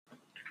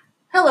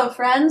Hello,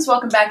 friends.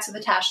 Welcome back to the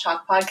Tash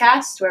Talk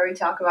podcast, where we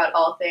talk about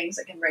all things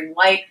that can bring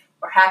light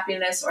or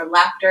happiness or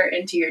laughter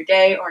into your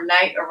day or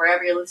night or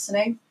wherever you're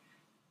listening.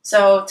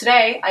 So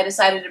today, I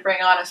decided to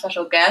bring on a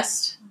special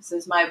guest. This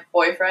is my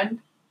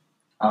boyfriend.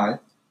 Hi.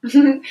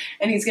 And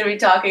he's going to be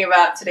talking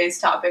about today's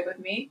topic with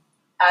me.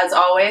 As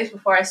always,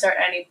 before I start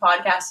any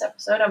podcast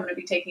episode, I'm going to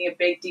be taking a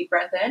big, deep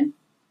breath in.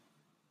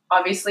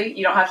 Obviously,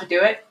 you don't have to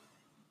do it.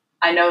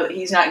 I know that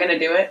he's not going to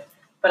do it,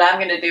 but I'm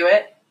going to do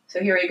it. So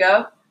here we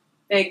go.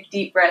 Big,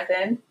 deep breath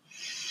in.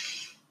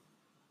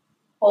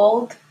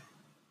 Hold.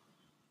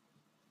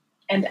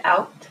 And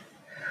out.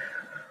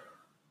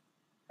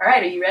 All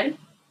right, are you ready?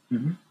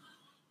 Mm-hmm.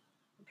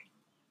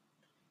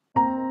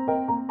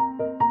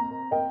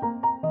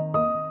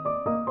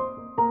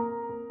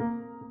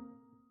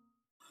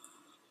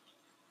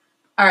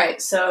 All right,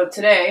 so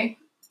today,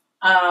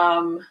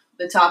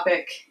 the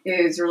topic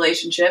is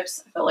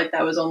relationships. I felt like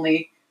that was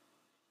only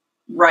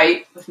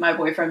right with my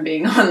boyfriend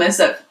being on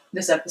this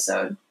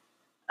episode.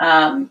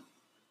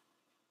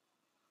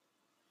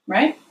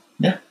 Right?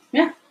 Yeah.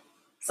 Yeah.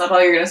 Is that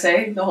all you're going to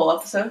say the whole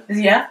episode? Is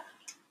yeah?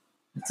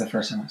 That's the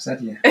first time I've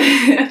said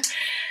yeah.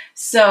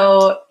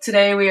 So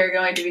today we are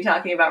going to be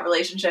talking about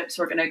relationships.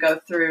 We're going to go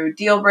through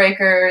deal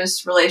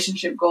breakers,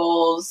 relationship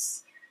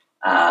goals,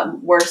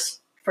 worst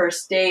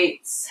first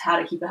dates, how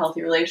to keep a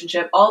healthy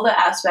relationship, all the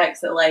aspects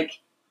that like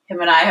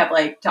him and I have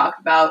like talked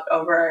about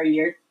over a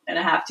year and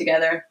a half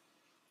together.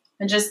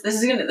 And just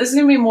this is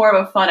gonna be more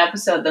of a fun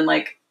episode than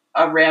like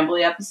a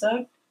rambly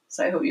episode.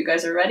 So I hope you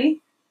guys are ready.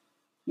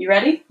 You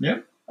ready?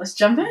 Yep. Let's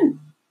jump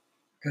in.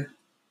 Good.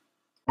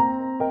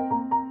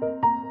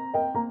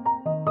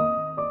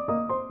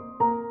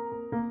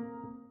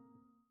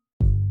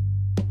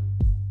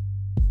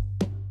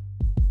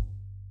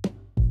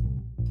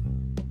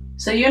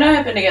 So you and I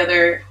have been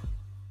together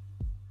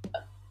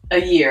a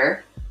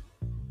year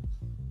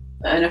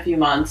and a few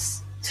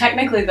months.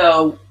 Technically,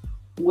 though,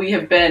 we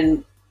have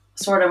been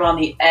sort of on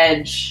the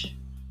edge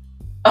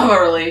of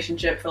a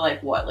relationship for like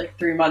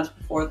 3 months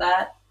before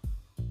that?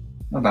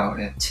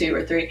 About it. 2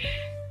 or 3.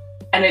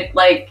 And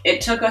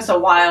it took us a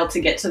while to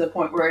get to the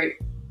point where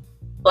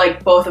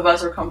like both of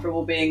us are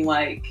comfortable being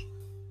like,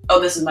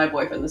 oh, this is my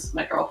boyfriend, this is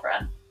my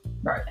girlfriend.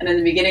 Right. And in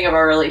the beginning of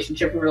our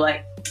relationship, we were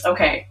like,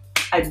 okay,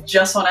 I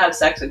just want to have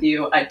sex with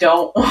you. I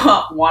don't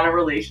want a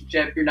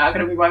relationship. You're not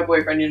going to be my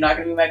boyfriend. You're not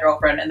going to be my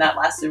girlfriend. And that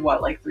lasted,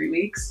 3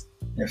 weeks?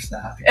 If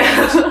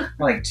that.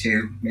 Like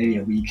 2, maybe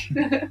a week.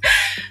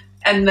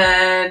 And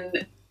then,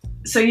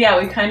 so yeah,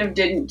 we kind of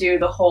didn't do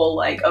the whole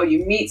like, oh,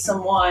 you meet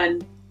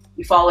someone,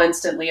 you fall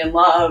instantly in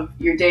love,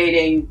 you're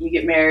dating, you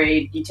get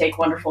married, you take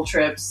wonderful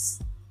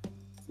trips,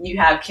 you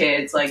have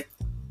kids, like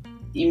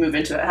you move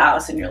into a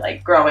house and you're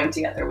like growing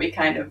together. We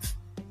kind of,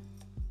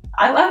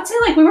 I would say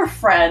like we were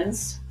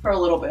friends for a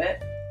little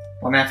bit.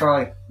 Well, I mean, I felt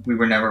like we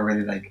were never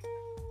really like,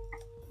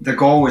 the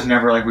goal was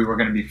never like we were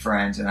going to be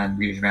friends and then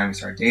we just randomly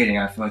started dating.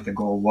 I feel like the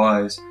goal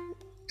was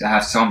to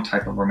have some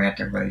type of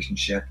romantic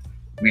relationship.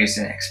 We just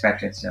didn't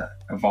expect it to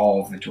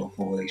evolve into a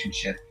full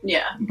relationship.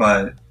 Yeah.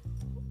 But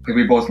because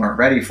we both weren't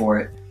ready for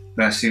it,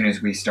 but as soon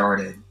as we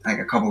started, like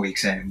a couple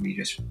weeks in, we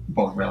just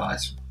both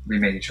realized we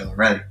made each other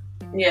ready.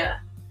 Yeah.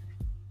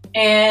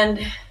 And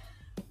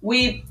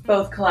we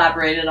both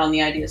collaborated on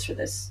the ideas for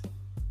this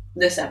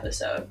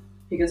episode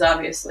because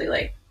obviously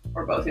like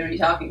we're both going to be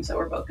talking, so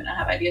we're both going to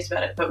have ideas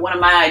about it. But one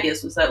of my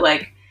ideas was that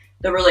like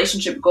the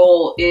relationship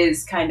goal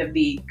is kind of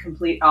the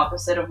complete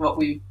opposite of what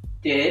we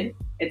did.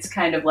 It's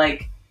kind of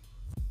like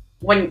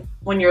when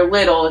you're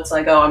little, it's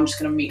like, oh, I'm just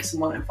going to meet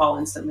someone and fall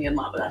instantly in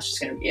love, and that's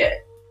just going to be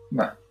it.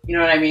 Right. You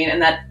know what I mean?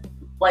 And that,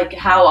 like,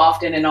 how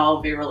often in all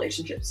of your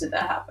relationships did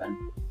that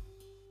happen?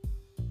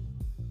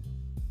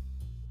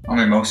 I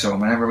mean, most of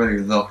them. I never really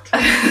looked.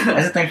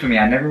 That's the thing for me.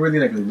 I never really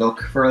like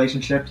look for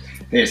relationships.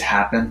 They just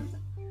happen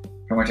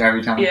pretty much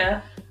every time.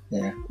 Yeah.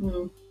 Yeah.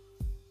 Mm.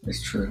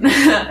 It's true.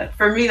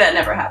 For me, that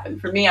never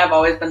happened. For me, I've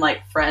always been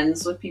like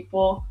friends with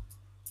people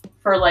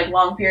for like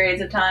long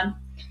periods of time.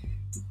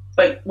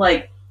 But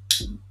like,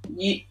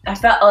 I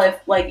felt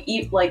like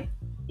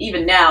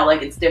even now,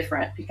 like it's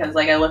different because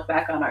like I look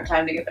back on our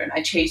time together and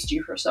I chased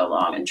you for so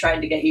long and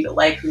tried to get you to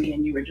like me,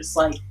 and you were just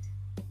like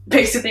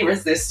basically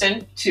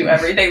resistant to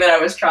everything that I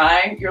was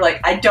trying. You're like,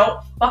 I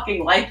don't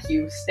fucking like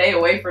you. Stay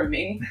away from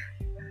me.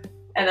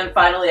 And then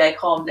finally, I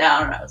calmed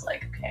down and I was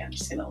like, okay, I'm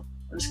just gonna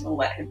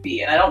let him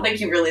be. And I don't think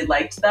he really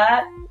liked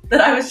that.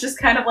 That I was just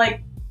kind of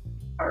like,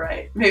 all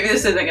right, maybe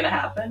this isn't gonna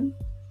happen.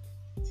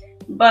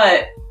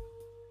 But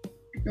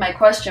my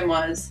question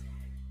was,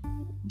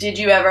 did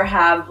you ever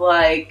have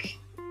like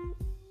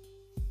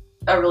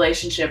a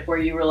relationship where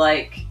you were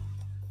like,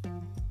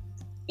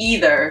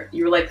 either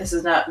you were like, this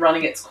is not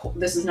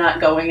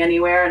going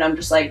anywhere and I'm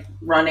just like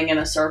running in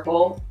a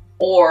circle,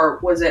 or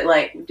was it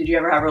like, did you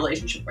ever have a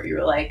relationship where you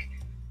were like,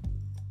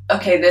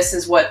 okay, this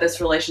is what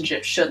this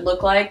relationship should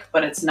look like,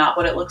 but it's not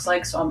what it looks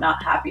like, so I'm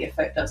not happy if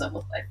it doesn't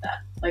look like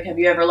that? Like, have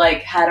you ever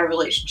like had a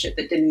relationship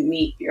that didn't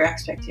meet your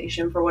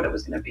expectation for what it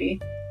was going to be?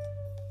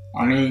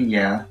 I mean,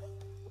 yeah.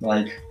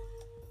 Like,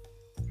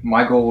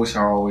 my goals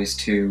are always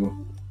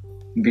to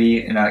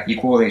be in an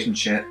equal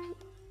relationship.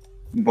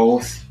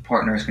 Both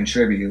partners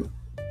contribute.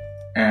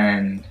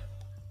 And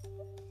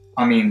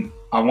I mean,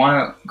 I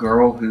want a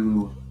girl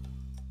who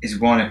is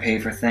willing to pay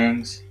for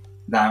things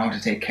that I don't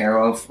have to take care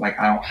of. Like,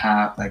 I don't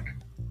have, like,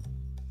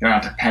 they're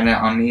not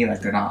dependent on me.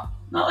 Like, they're not.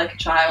 Not like a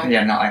child.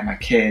 Yeah, not like my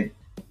kid.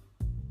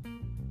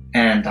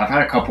 And I've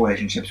had a couple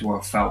relationships where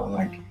it felt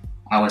like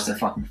I was the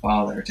fucking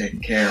father taking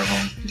care of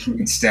them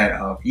instead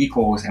of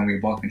equals, and we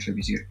both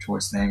contribute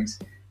towards things.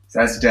 So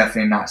that's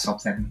definitely not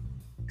something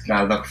that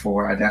I look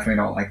for. I definitely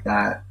don't like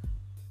that.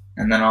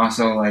 And then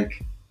also,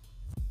 like,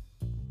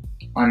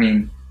 I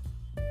mean,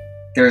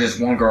 there's this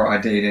one girl I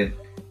dated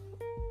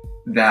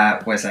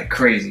that was like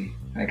crazy.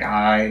 Like,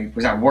 I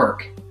was at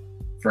work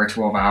for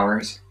 12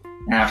 hours,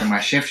 and after my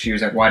shift, she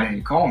was like, "Why didn't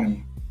you call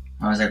me?"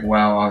 I was like,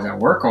 "Well, I was at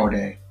work all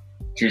day."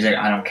 She was like,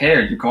 "I don't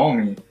care, you call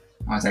me."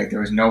 I was like, "There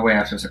was no way I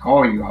was supposed to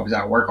call you. I was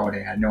at work all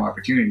day, I had no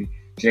opportunity."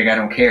 She's like, "I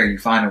don't care, you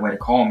find a way to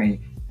call me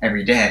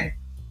every day."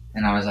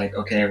 And I was like,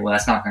 "Okay, well,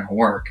 that's not gonna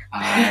work.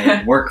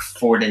 I work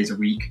 4 days a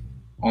week,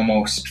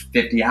 almost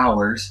 50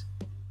 hours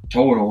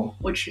total.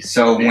 Which is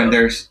So when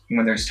there's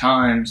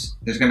times,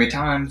 there's gonna be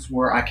times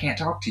where I can't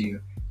talk to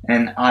you.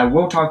 And I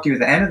will talk to you at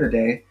the end of the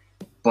day,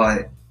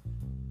 but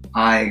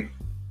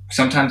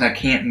sometimes I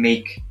can't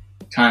make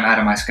time out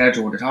of my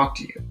schedule to talk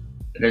to you.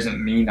 It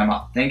doesn't mean I'm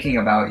not thinking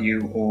about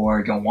you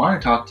or don't want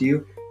to talk to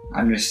you.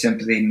 I'm just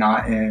simply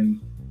not in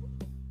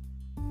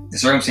the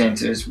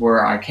circumstances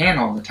where I can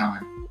all the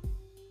time."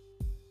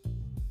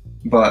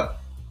 But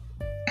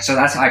so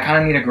I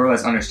kind of need a girl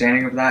that's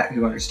understanding of that,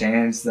 who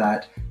understands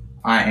that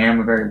I am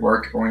a very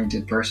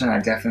work-oriented person. I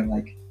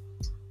definitely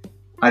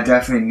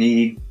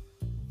need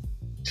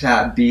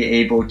to be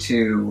able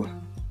to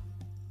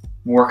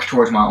work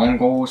towards my own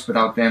goals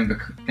without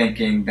them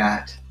thinking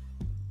that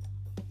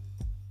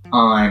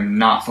I'm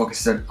not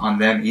focused on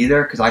them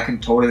either, because I can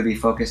totally be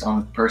focused on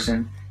the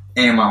person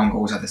and my own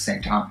goals at the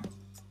same time.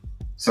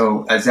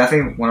 So that's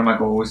definitely one of my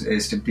goals,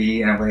 is to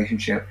be in a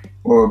relationship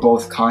where we're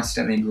both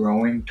constantly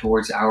growing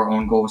towards our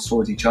own goals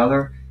towards each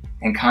other,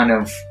 and kind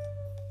of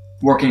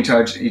working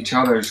towards each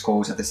other's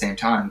goals at the same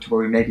time, to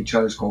where we make each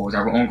other's goals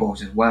our own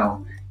goals as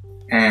well,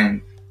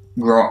 and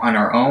grow on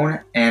our own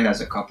and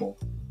as a couple.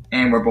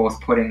 And we're both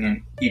putting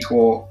in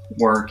equal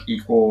work,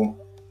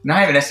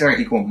 not even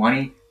necessarily equal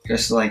money,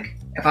 just like,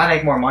 if I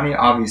make more money,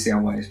 obviously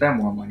I'm going to spend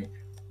more money,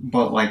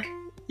 but like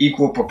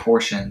equal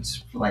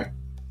proportions, like,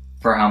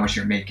 for how much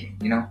you're making,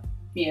 you know?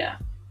 Yeah.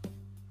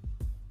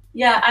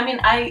 Yeah, I mean,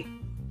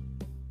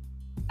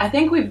 I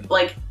think we've,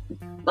 like,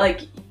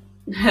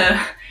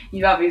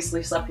 you've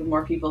obviously slept with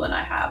more people than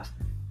I have,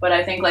 but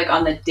I think, like,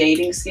 on the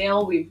dating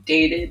scale, we've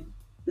dated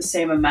the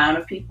same amount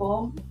of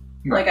people.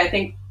 Right.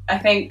 Like, I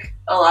think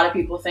a lot of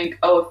people think,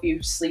 oh, if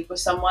you sleep with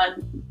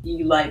someone,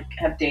 you, like,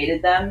 have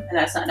dated them, and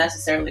that's not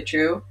necessarily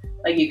true.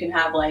 Like, you can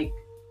have, like,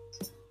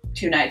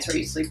 2 nights where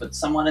you sleep with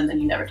someone and then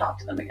you never talk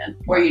to them again,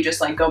 or you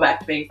just, like, go back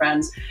to being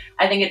friends.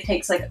 I think it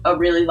takes, like, a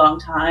really long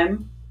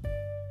time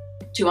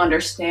to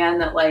understand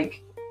that,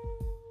 like,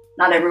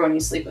 not everyone you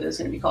sleep with is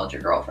going to be called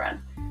your girlfriend.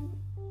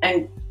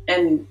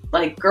 And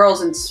like,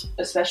 girls and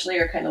especially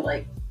are kind of,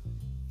 like,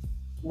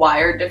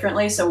 wired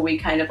differently, so we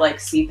kind of, like,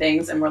 see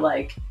things and we're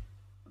like,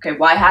 okay,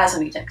 why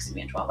hasn't he texted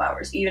me in 12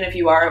 hours? Even if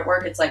you are at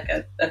work, it's like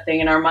a thing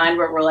in our mind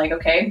where we're like,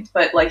 okay,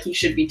 but, like, he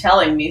should be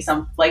telling me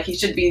like, he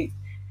should be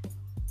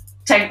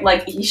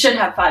like, he should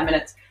have 5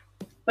 minutes.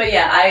 But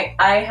yeah,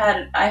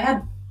 I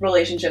had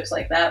relationships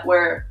like that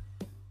where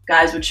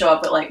guys would show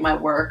up at, like, my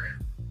work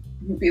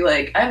and be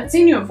like, I haven't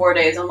seen you in 4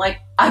 days. I'm like,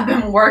 I've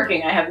been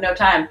working, I have no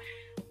time.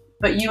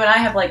 But you and I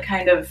have, like,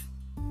 kind of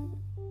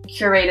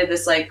curated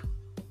this, like,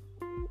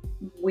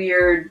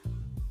 weird,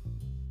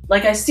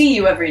 like, I see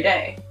you every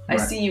day. I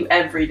see you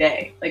every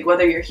day, like,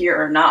 whether you're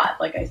here or not.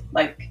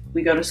 Like,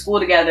 we go to school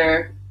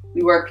together,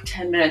 we work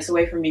 10 minutes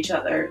away from each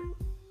other.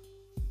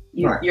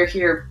 You're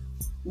here,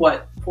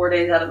 what, 4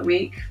 days out of the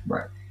week?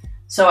 Right.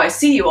 So I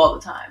see you all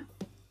the time.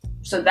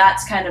 So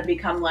that's kind of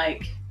become,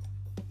 like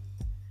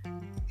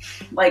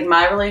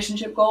my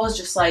relationship goal is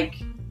just, like,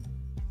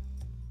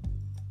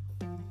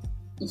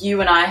 you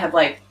and I have,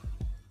 like,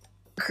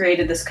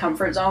 created this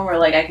comfort zone where,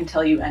 like, I can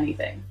tell you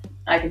anything.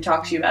 I can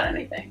talk to you about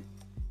anything.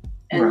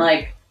 And,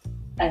 like,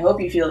 I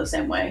hope you feel the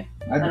same way.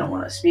 I don't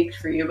want to speak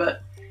for you,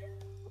 but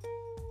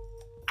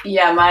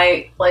yeah,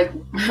 like,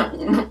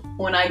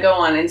 when I go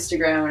on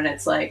Instagram and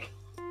it's like,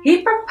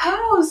 he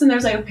proposed, and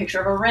there's, like, a picture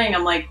of a ring,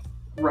 I'm like,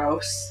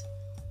 gross.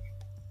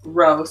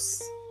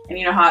 And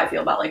you know how I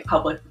feel about, like,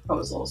 public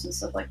proposals and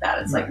stuff like that.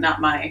 It's like not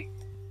my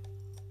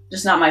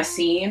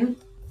scene.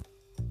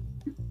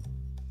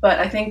 But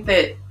I think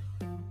that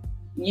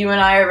you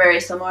and I are very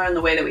similar in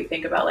the way that we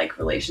think about, like,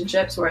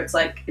 relationships, where it's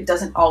like, it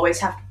doesn't always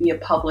have to be a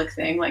public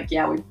thing. Like,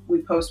 yeah,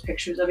 we post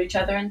pictures of each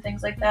other and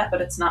things like that,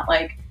 but it's not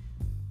like,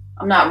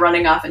 I'm not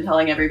running off and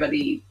telling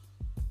everybody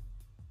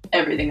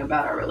everything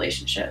about our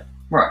relationship.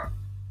 Right.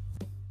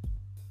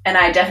 And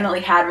I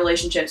definitely had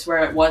relationships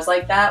where it was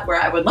like that,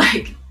 where I would,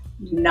 like,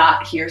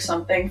 not hear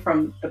something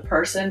from the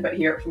person, but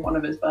hear it from one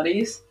of his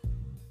buddies.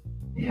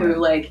 who,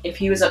 like, if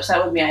he was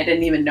upset with me, I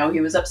didn't even know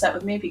he was upset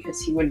with me because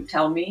he wouldn't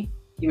tell me.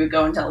 He would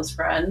go and tell his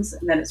friends,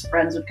 and then his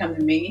friends would come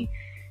to me.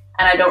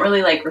 And I don't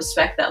really, like,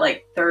 respect that,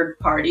 like, third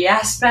party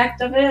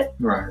aspect of it.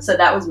 Right. So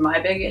that was my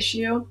big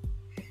issue.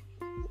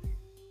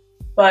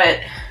 But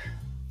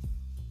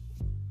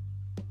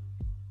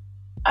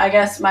I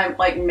guess my,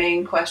 like,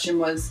 main question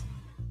was,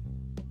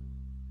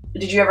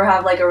 did you ever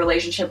have, like, a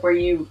relationship where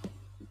you,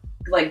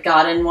 like,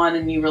 got in one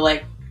and you were,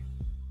 like,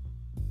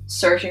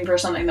 searching for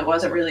something that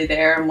wasn't really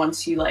there, and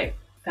once you, like,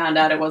 found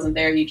out it wasn't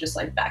there, you just,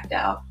 like, backed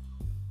out?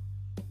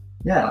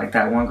 Yeah, like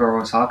that one girl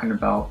I was talking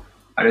about,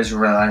 I just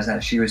realized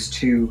that she was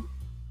too,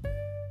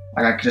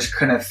 like, I just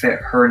couldn't fit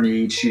her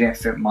needs, she didn't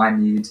fit my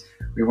needs,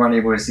 we weren't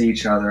able to see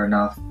each other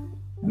enough,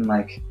 and,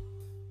 like,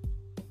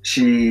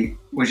 she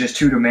was just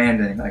too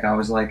demanding. Like, I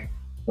was like,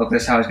 look,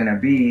 this is how it's gonna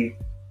be.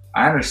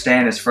 I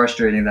understand it's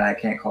frustrating that I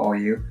can't call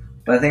you,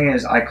 but the thing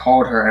is, I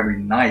called her every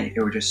night.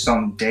 It was just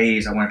some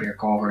days I wouldn't be able to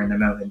call her in the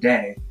middle of the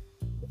day,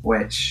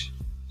 which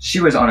she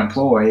was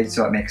unemployed,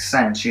 so it makes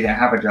sense. She didn't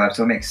have a job,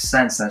 so it makes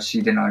sense that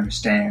she didn't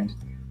understand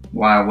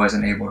why I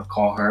wasn't able to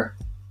call her.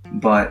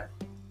 But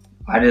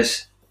I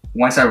just,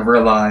 once I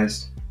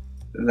realized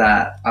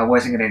that I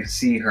wasn't going to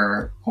see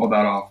her all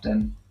that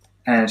often,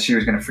 and she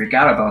was going to freak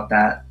out about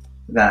that,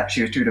 that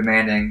she was too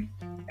demanding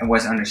and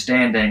wasn't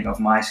understanding of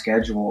my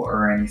schedule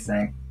or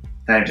anything,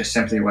 that it just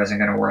simply wasn't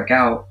going to work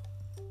out.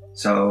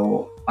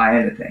 So I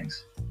ended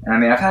things. And I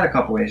mean, I've had a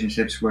couple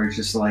relationships where it's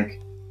just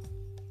like,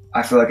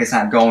 I feel like it's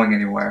not going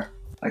anywhere.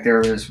 Like, there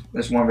was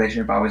this one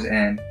relationship I was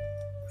in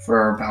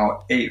for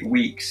about 8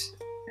 weeks,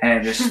 and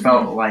it just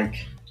felt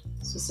like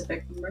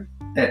Specific number?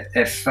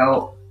 it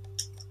felt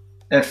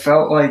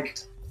like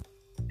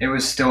it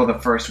was still the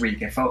first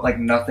week. It felt like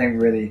nothing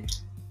really.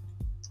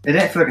 It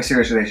didn't feel like a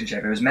serious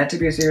relationship. It was meant to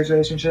be a serious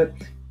relationship,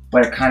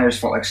 but it kind of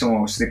just felt like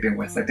someone was sleeping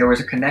with. Like, there was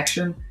a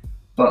connection,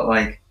 but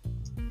like,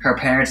 her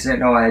parents didn't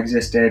know I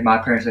existed. My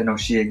parents didn't know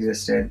she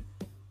existed.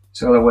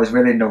 So there was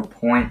really no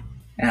point,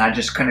 and I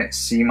just couldn't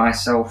see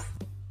myself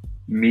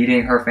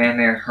meeting her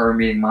family or her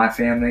meeting my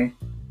family.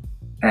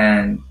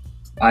 And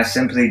I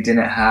simply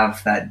didn't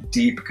have that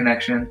deep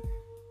connection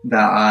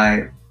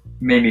that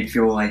made me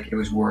feel like it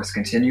was worth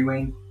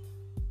continuing.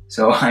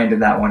 So I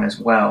ended that one as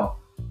well.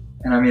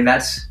 And I mean,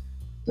 those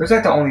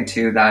like the only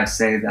two that I'd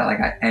say that like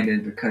I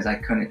ended because I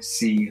couldn't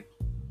see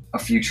a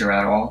future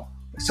at all.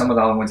 Some of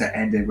the other ones that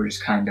ended were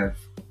just kind of,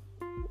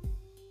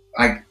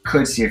 I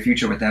could see a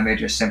future with them, it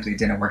just simply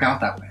didn't work out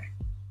that way.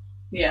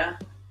 Yeah.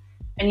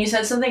 And you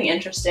said something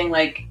interesting,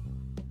 like,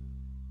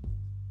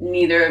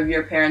 neither of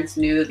your parents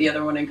knew that the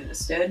other one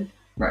existed.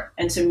 Right.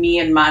 And to me,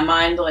 in my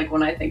mind, like,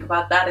 when I think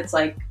about that, it's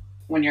like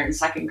when you're in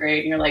second grade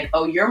and you're like,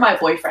 oh, you're my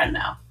boyfriend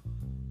now.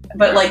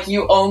 But, like,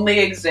 you only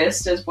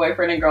exist as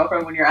boyfriend and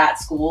girlfriend when you're at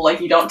school.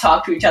 Like, you don't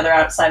talk to each other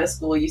outside of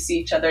school. You see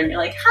each other and you're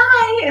like,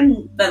 hi,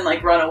 and then,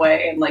 like, run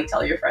away and, like,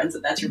 tell your friends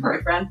that that's your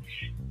boyfriend.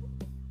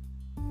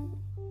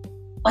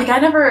 Like, I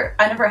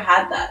never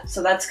had that.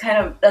 So that's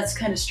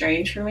kind of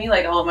strange for me.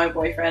 Like, all of my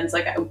boyfriends,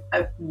 like,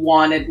 I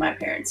wanted my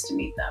parents to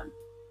meet them.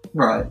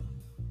 Right.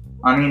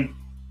 I mean,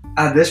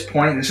 at this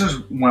point, this was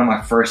one of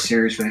my first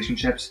serious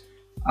relationships,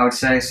 I would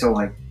say. So,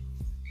 like,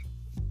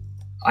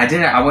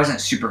 I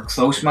wasn't super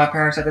close to my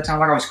parents at the time.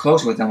 Like, I was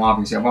close with them,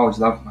 obviously. I've always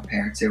loved my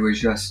parents. It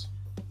was just,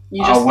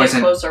 you just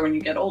get closer when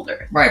you get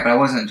older. Right,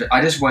 but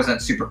I just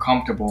wasn't super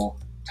comfortable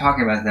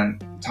talking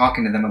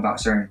to them about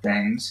certain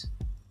things.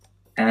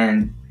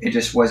 And it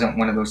just wasn't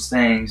one of those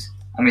things.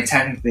 I mean,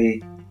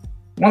 technically,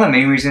 one of the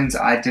main reasons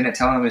I didn't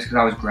tell them is because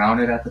I was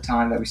grounded at the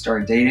time that we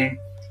started dating.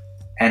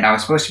 And I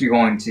was supposed to be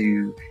going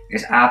to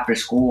this after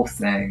school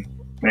thing,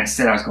 but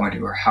instead I was going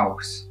to her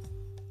house.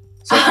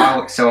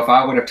 So if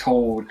I would have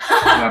told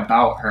them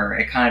about her,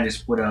 it kind of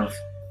just would have,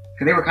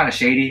 because they were kind of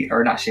shady,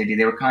 or not shady,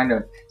 they were kind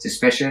of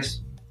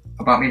suspicious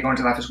about me going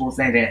to the after school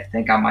thing. They didn't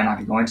think I might not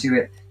be going to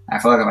it. I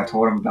feel like if I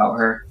told them about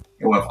her,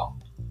 it would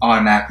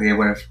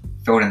have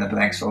filled in the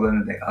blanks. So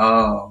then they,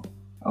 oh,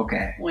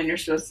 okay. When you're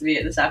supposed to be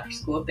at this after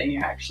school thing,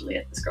 you're actually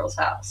at this girl's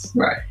house.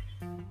 Right.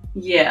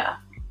 Yeah.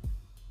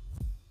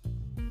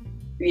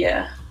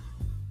 Yeah.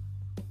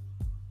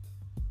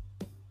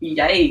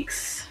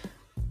 Yikes.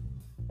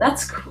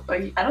 That's cool.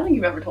 I don't think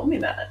you've ever told me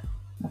that.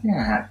 I think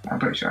I have. I'm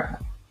pretty sure I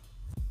have.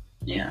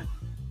 Yeah.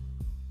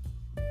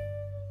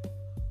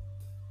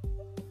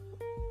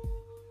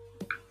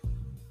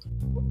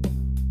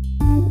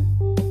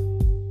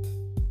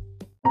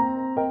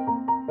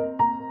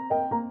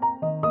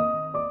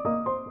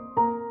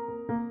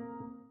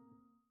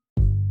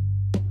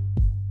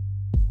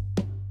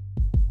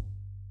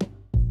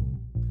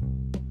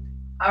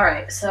 All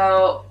right,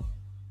 so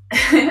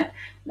now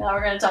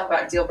we're going to talk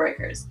about deal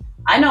breakers.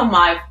 I know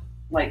my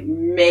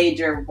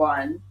major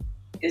one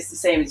is the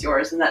same as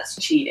yours, and that's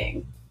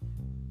cheating.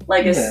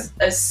 Like, as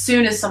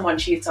soon as someone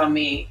cheats on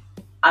me,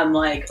 I'm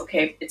like,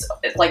 okay, it's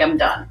like I'm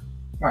done.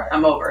 Right.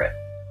 I'm over it.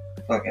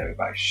 I feel like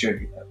everybody should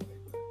be that way.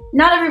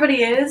 Not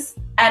everybody is,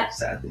 and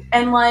sadly,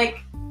 and like,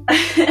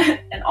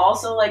 and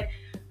also like,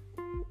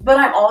 but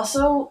I'm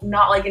also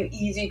not like an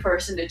easy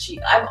person to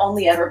cheat. I've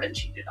only ever been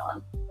cheated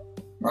on.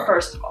 Right.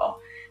 First of all,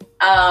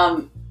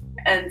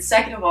 And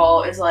second of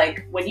all is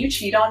like, when you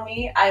cheat on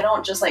me, I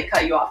don't just like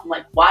cut you off. I'm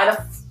like, why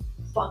the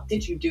fuck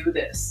did you do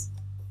this?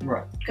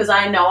 Right. Because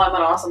I know I'm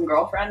an awesome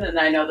girlfriend, and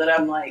I know that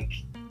I'm like,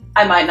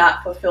 I might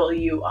not fulfill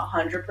you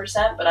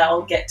 100%, but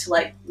I'll get to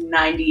like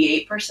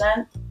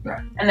 98%.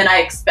 Right. And then I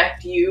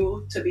expect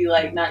you to be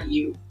like, not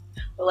you,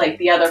 but like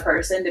the other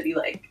person to be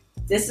like,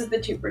 this is the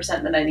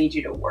 2% that I need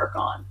you to work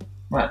on.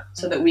 Right.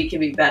 So that we can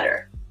be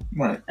better.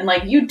 Right. And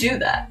like, you do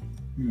that.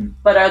 Mm.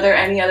 But are there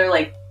any other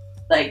like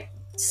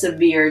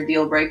severe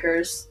deal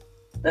breakers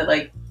that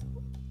like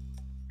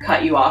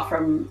cut you off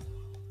from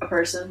a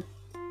person?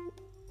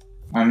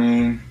 I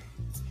mean,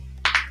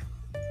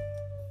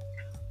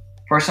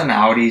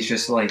 personality is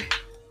just like,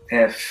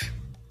 if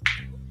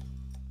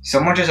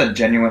someone's just a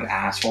genuine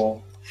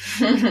asshole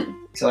to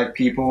like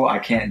people, I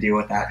can't deal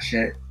with that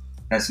shit.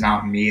 That's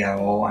not me at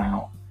all.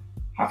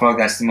 I feel like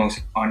that's the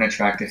most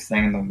unattractive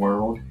thing in the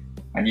world.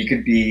 And you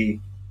could be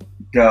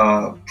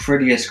the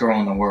prettiest girl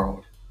in the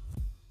world,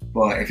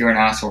 but if you're an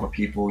asshole to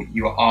people,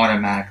 you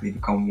automatically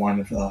become one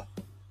of the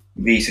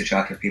least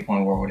attractive people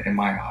in the world in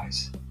my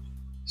eyes.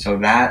 So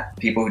that,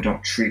 people who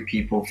don't treat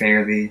people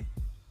fairly,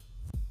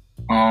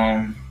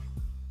 I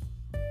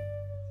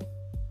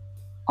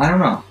don't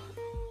know.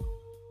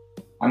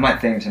 I might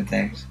think of some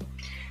things.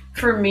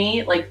 For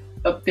me, like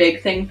a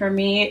big thing for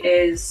me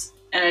is,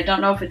 and I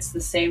don't know if it's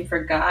the same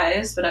for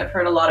guys, but I've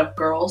heard a lot of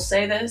girls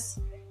say this,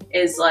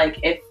 is like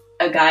if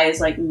a guy is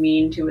like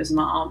mean to his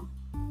mom,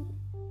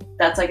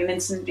 that's like an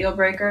instant deal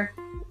breaker.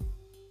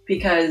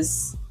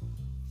 Because,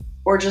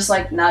 or just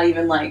like not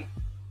even like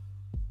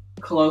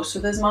close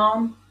with his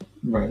mom,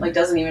 Right. like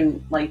doesn't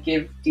even like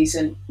give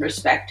decent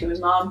respect to his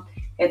mom.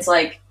 It's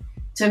like,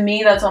 to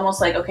me, that's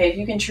almost like, okay, if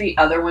you can treat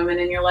other women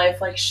in your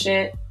life like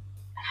shit,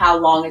 how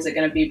long is it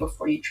going to be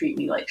before you treat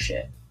me like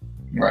shit?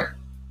 Right.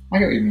 I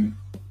get what you mean.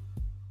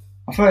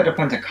 I feel like it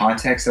depends on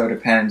context, though. It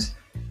depends.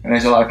 And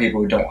there's a lot of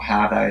people who don't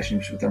have that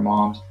relationship with their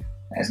moms.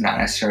 And it's not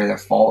necessarily their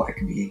fault. It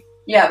can be.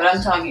 Yeah, but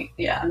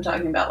I'm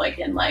talking about like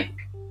in like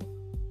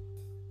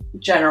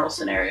general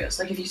scenarios.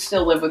 Like if you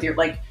still live with your,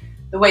 like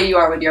the way you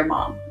are with your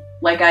mom.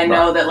 Like I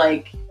know that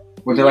like.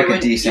 Well, they're like a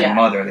decent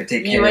mother. They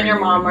take care of you. And your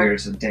mom are. You're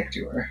just a dick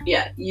to her.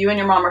 Yeah, you and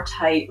your mom are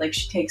tight. Like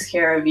she takes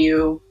care of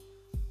you.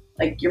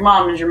 Like your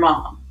mom is your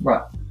mom.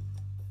 Right.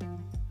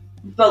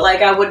 But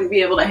like I wouldn't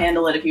be able to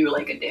handle it if you were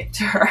like a dick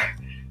to her.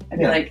 I'd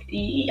be Yeah. like,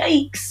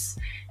 yikes.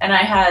 And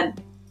I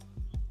had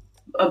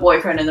a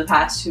boyfriend in the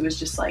past who was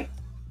just like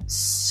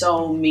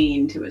so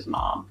mean to his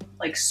mom.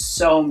 Like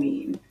so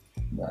mean.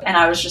 Right. And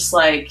I was just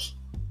like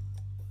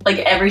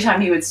every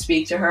time he would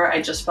speak to her,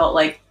 I just felt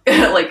like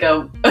like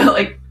a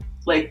like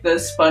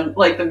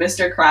the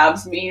Mr.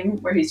 Krabs meme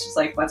where he's just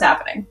like, what's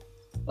happening?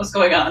 What's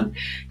going on?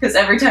 Because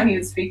every time he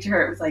would speak to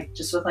her, it was like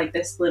just with like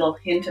this little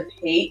hint of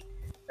hate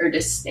or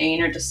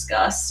disdain or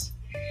disgust.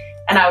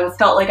 And I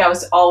felt like I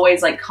was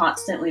always like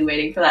constantly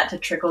waiting for that to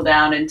trickle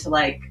down into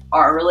like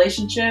our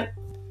relationship.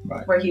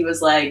 Right. Where he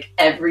was like,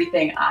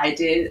 everything I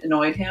did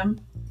annoyed him.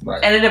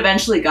 Right. And it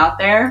eventually got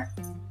there.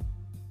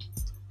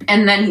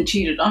 And then he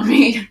cheated on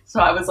me. So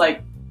I was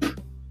like,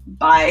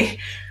 bye.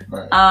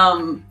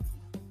 Right.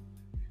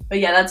 But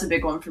yeah, that's a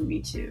big one for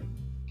me too.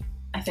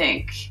 I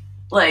think.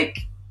 Like,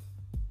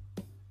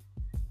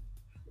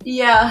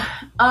 yeah.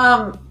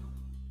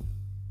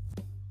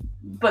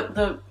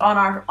 But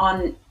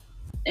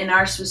in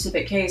our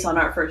specific case, on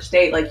our first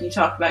date, like you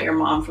talked about your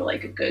mom for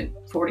like a good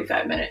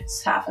 45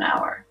 minutes, half an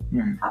hour,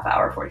 half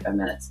hour, 45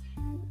 minutes.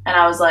 And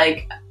I was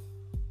like,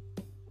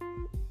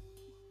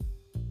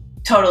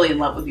 totally in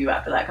love with you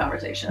after that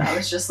conversation. I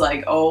was just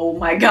like, oh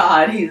my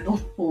God, he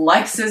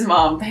likes his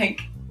mom.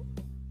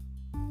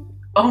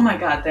 Oh my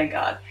God, thank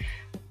God.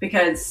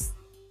 Because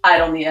I'd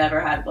only ever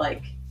had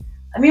like,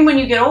 I mean, when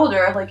you get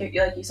older, like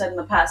you said in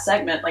the past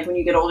segment, like when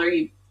you get older,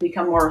 you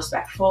become more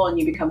respectful and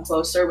you become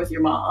closer with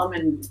your mom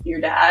and your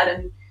dad,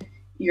 and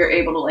you're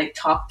able to like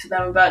talk to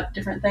them about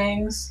different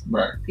things.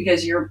 Right.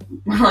 Because you're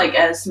like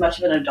as much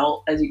of an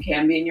adult as you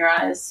can be in your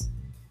eyes,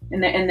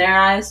 in their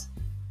eyes.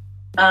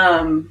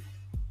 And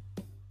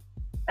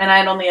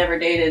I'd only ever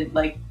dated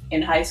like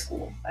in high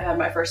school. I had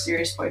my first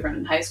serious boyfriend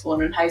in high school,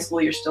 and in high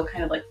school you're still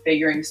kind of like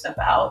figuring stuff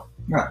out.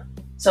 Right.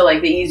 So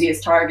like the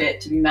easiest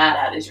target to be mad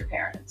at is your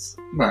parents.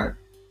 Right.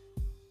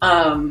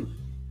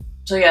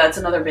 So yeah, that's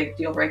another big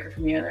deal breaker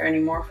for me. Are there any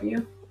more for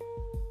you?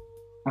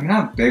 I mean,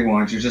 not big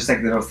ones. You're just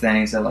like little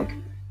things that like,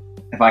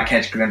 if I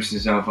catch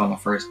glimpses of on the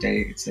first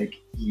date, it's like,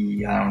 I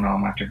don't know,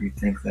 I'm gonna have to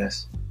rethink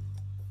this.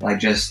 Like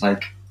just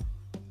like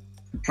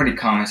pretty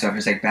common stuff.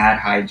 It's like bad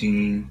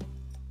hygiene,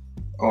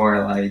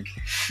 or like,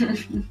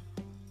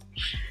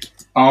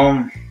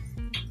 I'm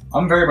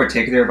very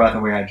particular about the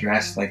way I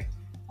dress. Like,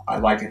 I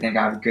like to think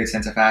I have a good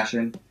sense of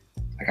fashion.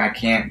 Like, I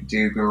can't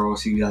do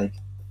girls who like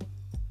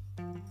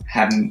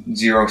have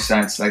zero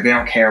sense. Like, they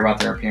don't care about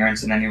their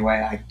appearance in any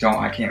way. I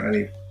can't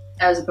really.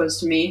 As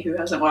opposed to me, who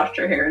hasn't washed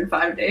her hair in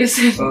 5 days.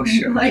 Oh,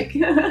 sure. Like,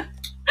 but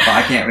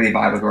I can't really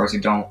vibe with girls who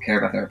don't care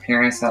about their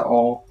appearance at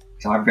all.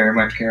 So I very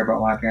much care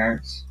about my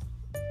appearance.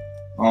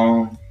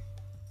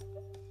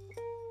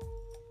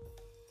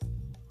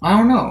 I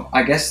don't know.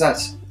 I guess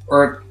that's,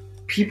 or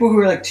people who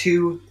are like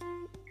too,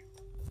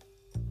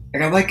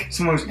 like I like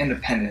someone who's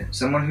independent,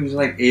 someone who's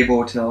like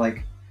able to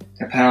like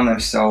depend on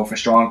themselves, a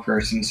strong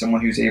person,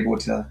 someone who's able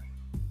to,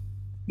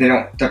 they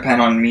don't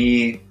depend on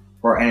me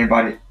or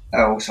anybody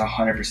else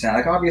 100%.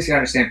 Like obviously I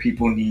understand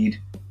people need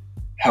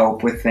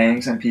help with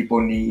things and people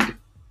need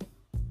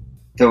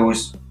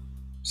those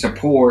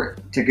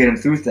support to get them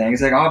through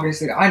things. Like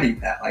obviously I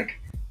need that. Like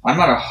I'm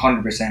not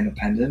 100%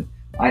 independent.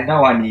 I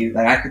know I need,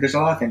 like there's a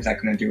lot of things I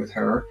couldn't do with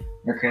her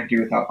or couldn't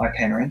do without my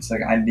parents.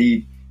 Like I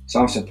need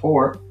some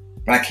support,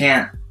 but I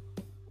can't,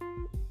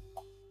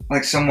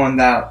 like someone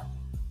that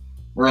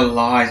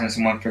relies on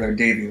someone for their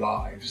daily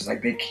lives.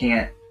 Like they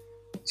can't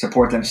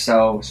support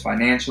themselves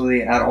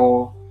financially at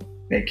all.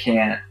 They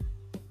can't,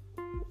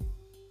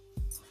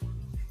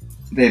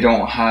 they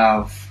don't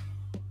have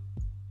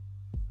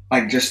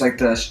like just like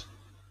they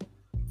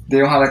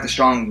don't have like the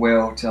strong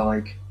will to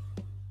like,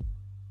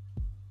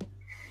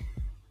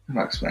 how do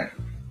I explain it?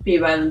 Be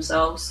by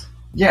themselves.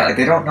 Yeah, like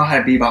they don't know how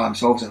to be by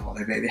themselves at all.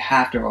 Like they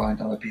have to rely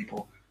on other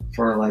people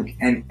for like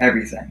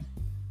everything.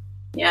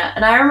 Yeah,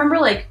 and I remember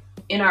like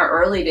in our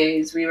early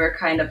days, we were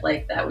kind of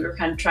like that. We were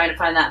kind of trying to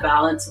find that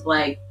balance of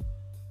like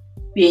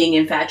being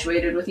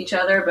infatuated with each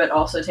other, but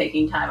also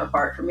taking time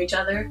apart from each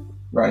other.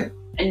 Right.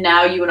 And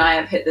now you and I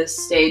have hit this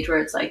stage where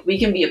it's like we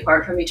can be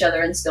apart from each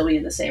other and still be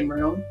in the same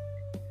room.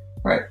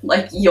 Right.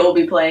 Like you'll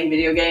be playing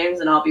video games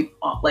and I'll be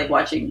like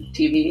watching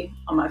TV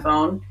on my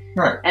phone.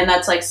 Right. And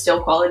that's like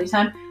still quality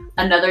time.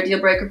 Another deal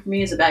breaker for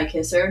me is a bad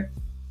kisser.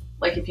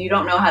 Like if you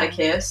don't know how to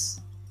kiss,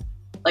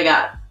 like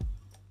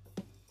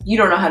you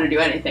don't know how to do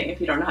anything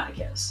if you don't know how to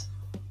kiss.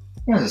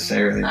 Not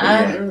necessarily, but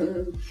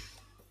yeah.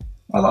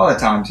 A lot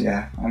of times,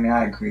 yeah. I mean,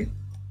 I agree.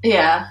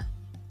 Yeah.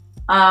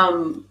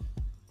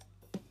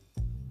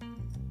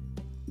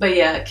 But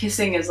yeah,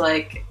 kissing is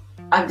like,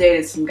 I've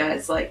dated some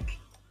guys like,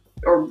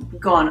 or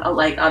gone,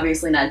 like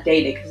obviously not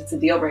dated because it's a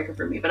deal breaker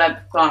for me, but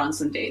I've gone on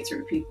some dates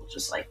where people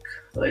just like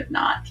could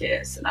not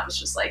kiss. And I was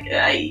just like,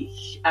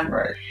 I'm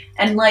right.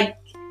 And like,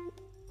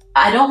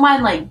 I don't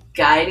mind like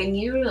guiding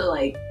you to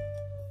like,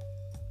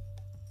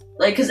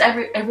 because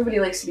everybody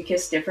likes to be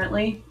kissed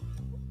differently.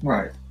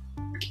 Right.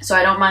 So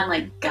I don't mind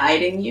like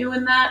guiding you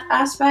in that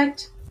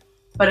aspect.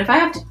 But if I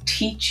have to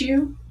teach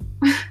you.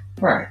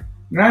 Right. I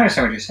mean, I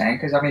understand what you're saying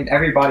because I mean,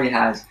 everybody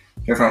has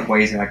different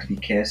ways they like to be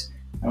kissed.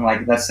 And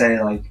like, let's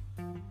say like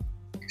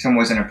someone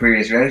was in a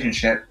previous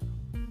relationship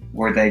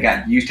where they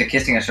got used to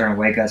kissing a certain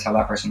way because that's how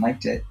that person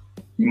liked it.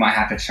 You might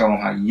have to show them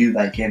how you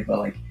like it, but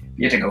like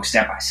you have to go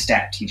step by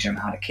step, teach them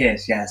how to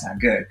kiss. Yeah, that's not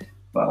good.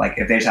 But like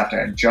if they just have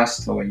to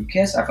adjust the way you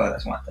kiss, I feel like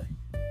that's one thing.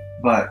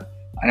 But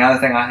another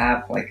thing I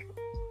have, like,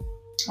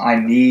 I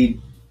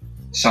need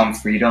some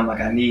freedom.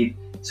 Like I need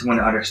someone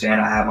to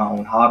understand I have my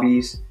own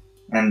hobbies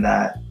and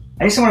that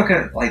I need someone who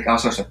can like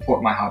also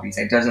support my hobbies.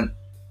 It doesn't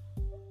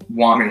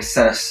want me to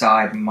set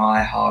aside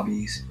my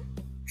hobbies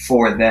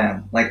for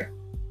them. Like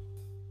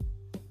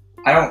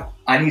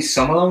I need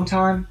some alone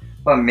time,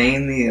 but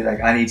mainly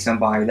like I need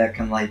somebody that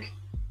can like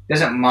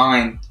doesn't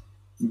mind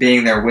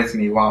being there with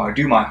me while I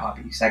do my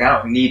hobbies. Like I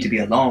don't need to be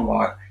alone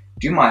while I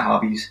do my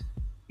hobbies,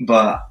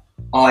 but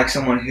I like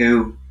someone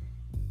who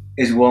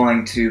is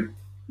willing to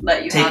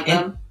let you have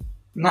them.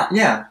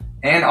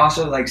 And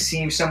also like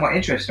seem somewhat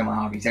interested in my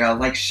hobbies. Like I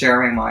like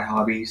sharing my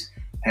hobbies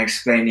and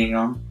explaining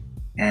them,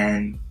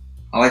 and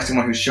I like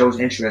someone who shows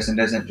interest and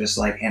doesn't just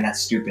like, and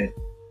that's stupid.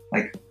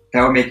 Like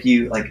that would make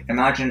you like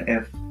imagine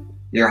if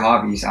your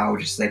hobbies I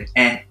would just like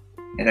and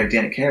I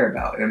didn't care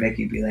about. It would make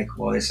you be like,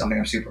 well, it's something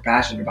I'm super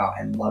passionate about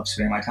and love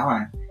spending my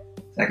time.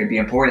 That could be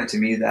important to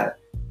me that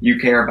you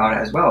care about it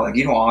as well. Like,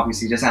 you know,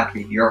 obviously it doesn't have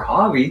to be your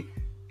hobby,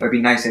 but it'd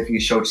be nice if you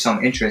showed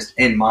some interest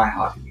in my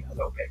hobby a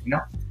little bit, you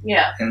know?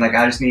 Yeah. And like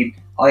I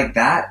like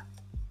that,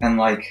 and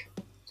like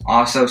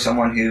also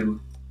someone who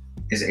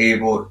is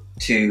able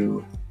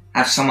to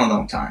have some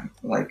alone time.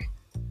 Like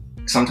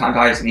sometimes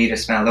I just need to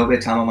spend a little bit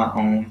of time on my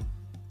own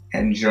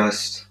and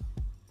just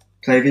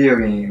play video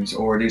games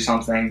or do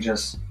something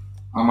just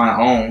on my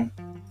own.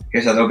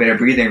 Here's a little bit of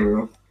breathing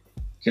room.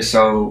 Just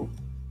so,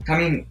 I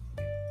mean,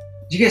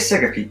 you get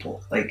sick of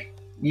people. Like,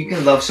 you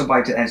can love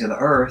somebody to the ends of the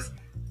earth,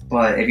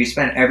 but if you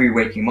spend every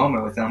waking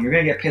moment with them, you're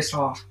gonna get pissed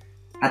off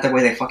at the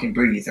way they fucking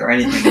breathe or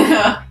anything.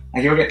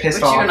 Like you'll get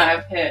pissed off. Which you and I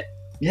have hit.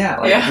 Yeah,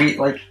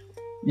 like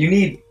you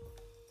need,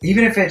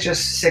 even if it's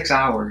just 6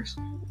 hours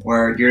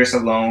where you're just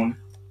alone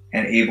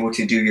and able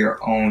to do your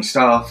own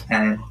stuff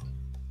and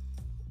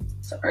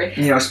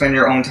you know, spend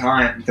your own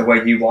time the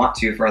way you want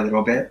to for a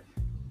little bit.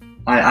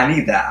 I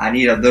need that. I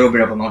need a little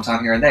bit of alone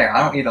time here and there.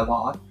 I don't need a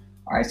lot.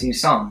 I just need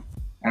some.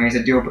 I mean,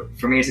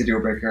 for me, it's a deal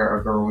breaker.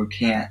 A girl who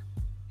can't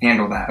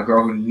handle that. A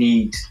girl who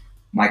needs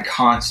my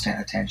constant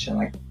attention.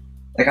 Like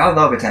I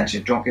love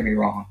attention. Don't get me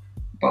wrong.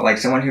 But like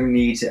someone who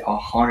needs it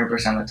 100%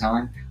 of the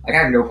time. Like I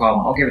have no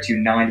problem. I'll give it to you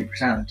 90%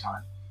 of the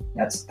time.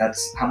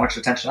 That's how much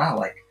attention I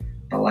like.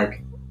 But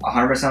like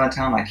 100% of the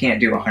time, I can't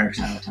do 100%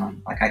 of the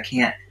time. Like I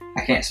can't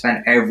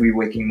spend every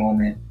waking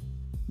moment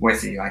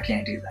with you. I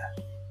can't do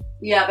that.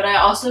 Yeah, but I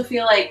also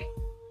feel like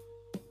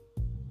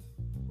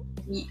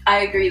I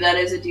agree that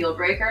is a deal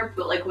breaker,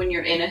 but like when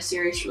you're in a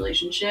serious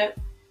relationship,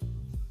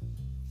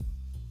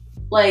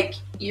 like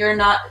you're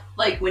not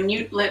like when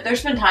you like,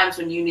 there's been times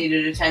when you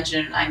needed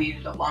attention and I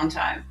needed a long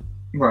time.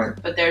 Right.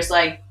 But there's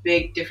like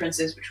big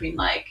differences between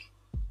like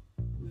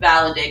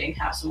validating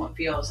how someone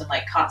feels and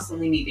like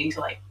constantly needing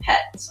to like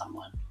pet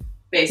someone,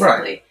 basically.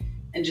 Right.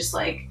 And just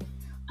like,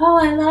 oh,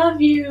 I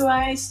love you,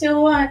 I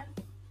still want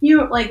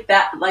you, like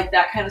that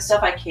kind of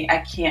stuff. I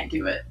can't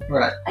do it.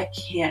 Right. I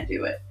can't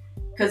do it.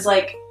 Cause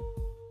like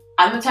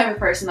I'm the type of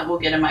person that will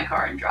get in my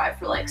car and drive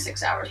for like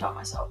 6 hours by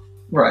myself.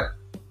 Right.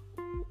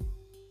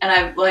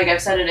 And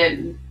I've said it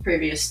in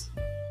previous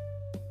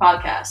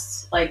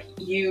podcasts, like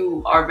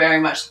you are very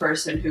much the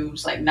person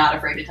who's like not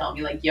afraid to tell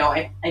me like, yo,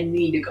 I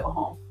need to go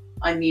home.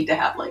 I need to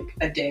have like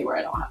a day where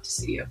I don't have to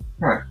see you.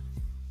 Right.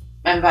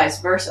 And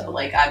vice versa.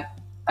 Like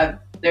I've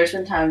there's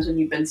been times when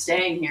you've been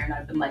staying here and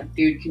I've been like,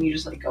 dude, can you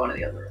just like go into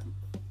the other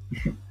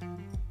room?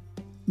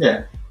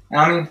 Yeah.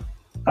 I mean,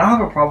 I don't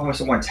have a problem with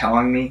someone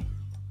telling me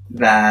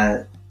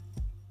that,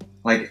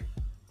 like,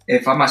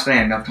 if I'm not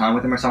spending enough time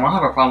with them or something. I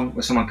don't have a problem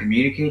with someone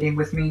communicating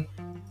with me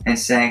and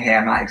saying, hey,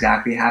 I'm not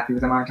exactly happy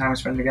with the amount of time we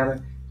spend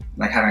together,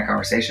 like having a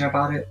conversation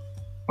about it.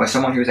 But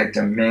someone who's like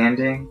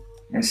demanding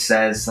and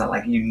says that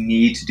like, you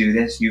need to do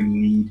this, you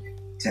need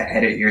to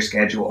edit your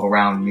schedule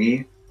around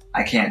me,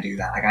 I can't do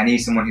that. Like, I need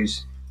someone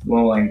who's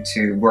willing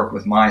to work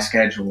with my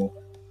schedule.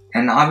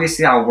 And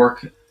obviously I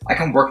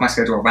can work my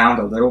schedule around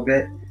a little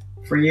bit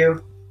for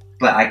you,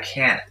 but I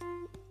can't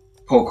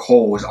poke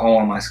holes all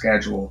in my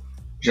schedule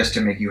just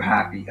to make you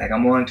happy. Like,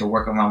 I'm willing to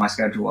work around my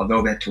schedule a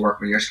little bit to work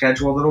with your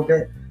schedule a little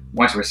bit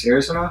once we're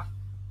serious enough,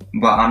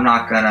 but I'm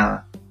not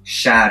gonna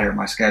shatter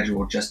my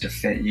schedule just to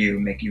fit you,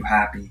 make you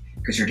happy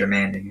because you're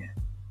demanding it,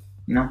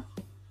 you know?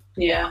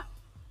 Yeah.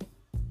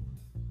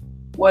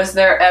 Was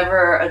there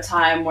ever a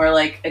time where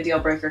like a deal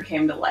breaker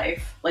came to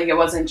life? Like it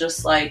wasn't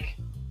just like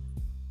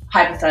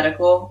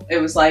hypothetical, it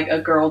was like a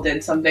girl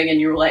did something and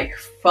you were like,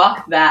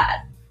 fuck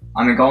that.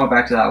 I mean, going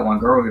back to that one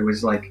girl who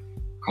was like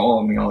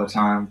calling me all the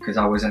time because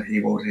I wasn't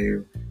able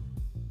to,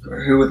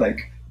 who would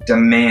like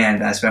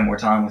demand that I spend more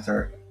time with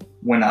her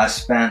when I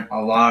spent a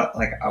lot,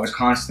 like I was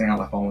constantly on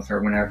the phone with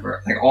her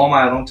whenever, like all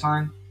my alone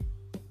time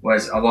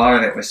was, a lot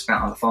of it was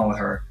spent on the phone with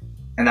her,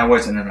 and that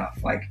wasn't enough.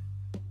 Like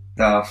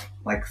the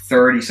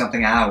 30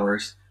 something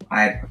hours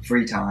I had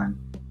free time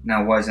and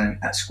I wasn't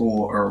at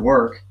school or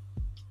work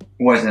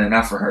wasn't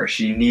enough for her.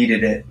 She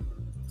needed it.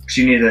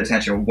 She needed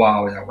attention while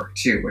I was at work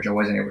too, which I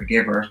wasn't able to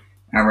give her.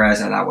 And I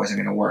realized that wasn't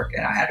going to work,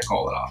 and I had to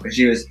call it off. But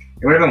it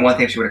would have been one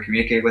thing if she would have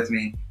communicated with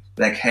me,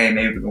 like, hey,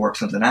 maybe we can work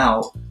something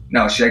out.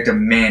 No, she like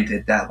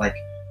demanded that like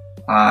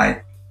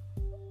I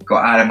go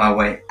out of my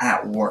way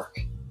at work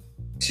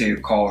to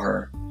call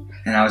her.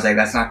 And I was like,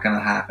 that's not going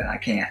to happen. I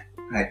can't.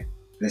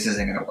 This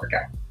isn't going to work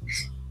out.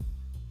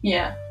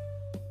 Yeah.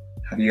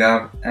 Have you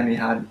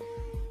had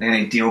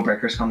any deal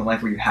breakers come to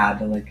life where you had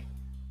to like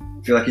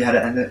feel like you had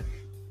to end it?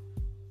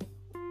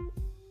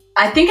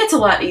 I think it's a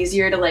lot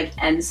easier to like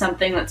end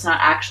something that's not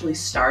actually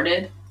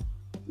started.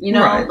 You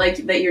know, Right. like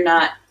that you're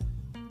not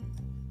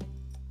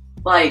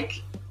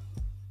like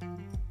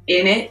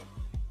in it.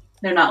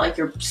 They're not like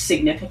your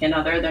significant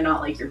other. They're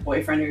not like your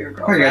boyfriend or your Oh,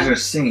 girlfriend. you guys are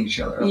seeing each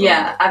other. a little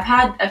Yeah, bit.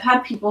 I've had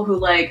people who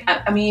like,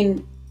 I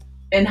mean,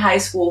 in high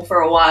school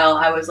for a while,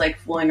 I was like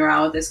fooling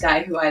around with this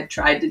guy who I had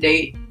tried to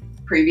date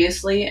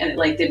previously, and it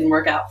like didn't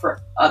work out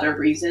for other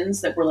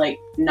reasons that were like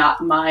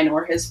not mine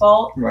or his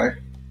fault. Right.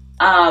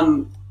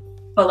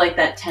 But like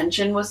that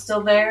tension was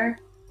still there.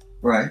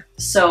 Right.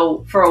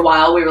 So for a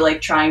while we were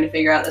like trying to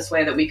figure out this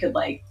way that we could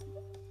like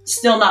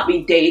still not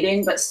be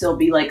dating, but still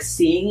be like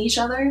seeing each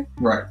other.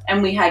 Right.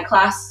 And we had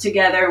class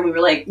together, and we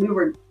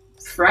were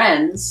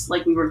friends,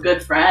 like we were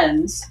good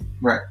friends.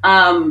 Right.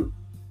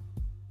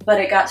 But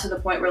it got to the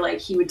point where like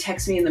he would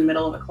text me in the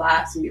middle of a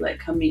class and be like,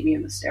 come meet me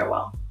in the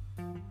stairwell.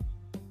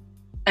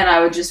 And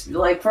I would just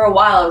like, for a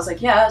while I was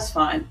like, yeah, that's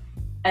fine.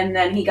 And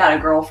then he got a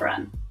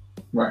girlfriend.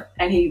 Right.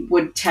 And he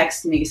would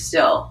text me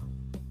still.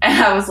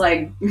 And I was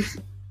like,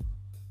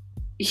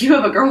 you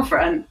have a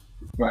girlfriend.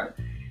 Right.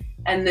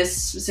 And this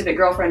specific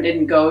girlfriend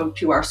didn't go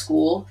to our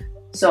school.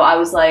 So I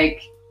was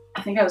like,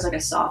 I think I was like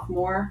a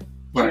sophomore,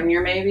 Right.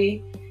 junior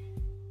maybe.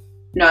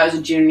 No, I was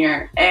a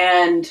junior.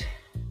 And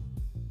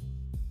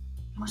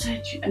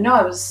no,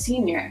 I was a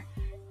senior.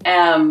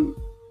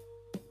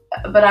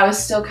 But I was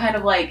still kind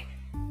of like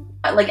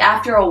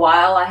after a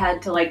while I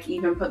had to like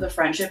even put the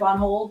friendship on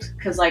hold,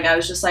 because like I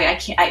was just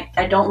like,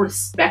 I don't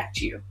respect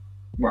you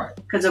Right.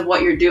 because of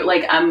what you're doing.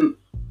 Like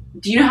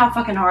do you know how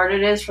fucking hard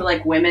it is for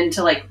like women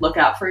to like look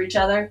out for each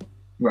other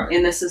Right.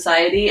 in this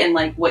society, and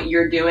like what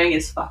you're doing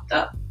is fucked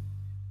up.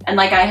 And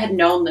like I had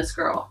known this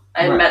girl,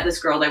 I had Right. met this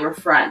girl, they were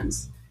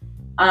friends.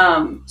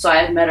 So I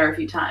had met her a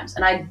few times,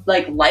 and I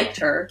like liked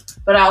her,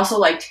 but I also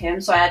liked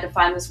him, so I had to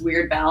find this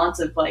weird balance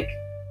of like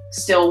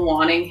still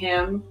wanting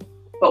him,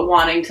 but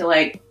wanting to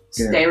like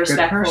Yeah, stay good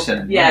respectful.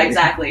 person, Yeah, right.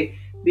 exactly.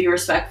 Be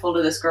respectful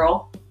to this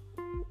girl.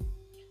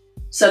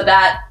 So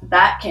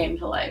that came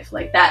to life.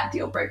 Like that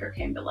deal breaker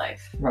came to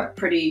life. Right.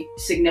 Pretty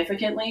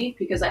significantly,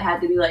 because I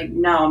had to be like,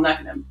 no, I'm not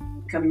gonna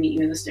come meet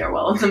you in the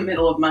stairwell in the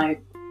middle of my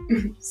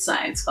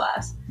science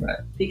class. Right.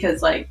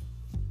 Because, like,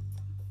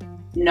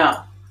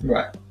 no.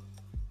 Right.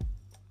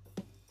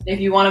 If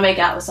you want to make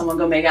out with someone,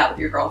 go make out with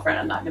your girlfriend.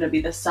 I'm not going to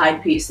be the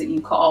side piece that you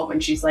call when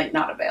she's, like,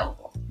 not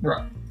available.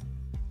 Right.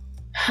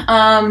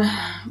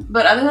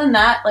 But other than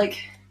that,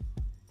 like,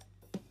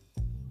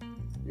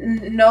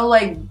 no,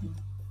 like,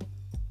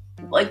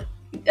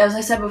 as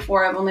I said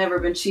before, I've only ever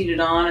been cheated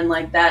on, and,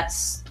 like,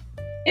 that's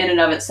in and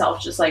of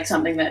itself just, like,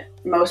 something that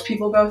most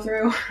people go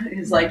through,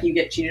 is, like, you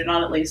get cheated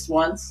on at least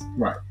once.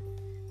 Right.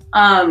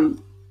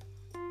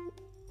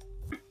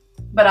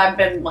 But I've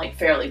been, like,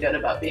 fairly good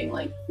about being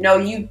like, no,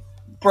 you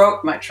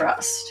broke my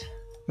trust.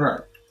 Right.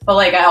 But,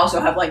 like, I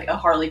also have, like, a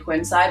Harley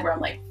Quinn side where I'm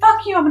like,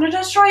 fuck you, I'm gonna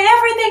destroy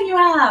everything you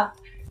have!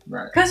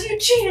 Right. Because you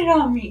cheated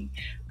on me!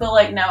 But,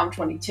 like, now I'm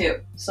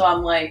 22, so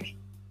I'm like,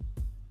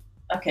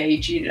 okay,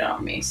 you cheated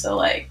on me, so,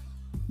 like...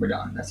 We're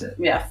done, that's it.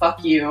 Yeah,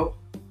 fuck you.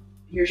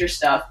 Here's your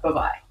stuff,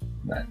 bye-bye.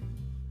 Right.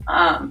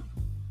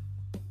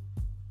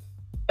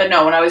 But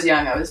no, when I was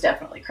young, I was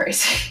definitely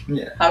crazy.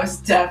 Yeah. I was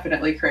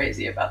definitely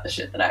crazy about the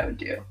shit that I would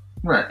do.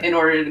 Right. In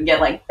order to get,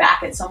 like,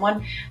 back at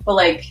someone. But,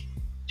 like,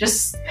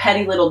 just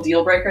petty little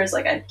deal breakers.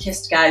 Like, I'd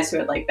kissed guys who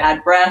had, like,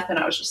 bad breath, and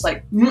I was just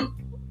like,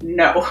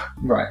 no.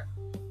 Right.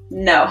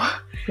 No.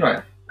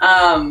 Right.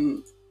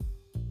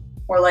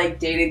 Or, like,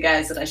 dated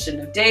guys that I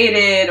shouldn't have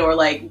dated, or,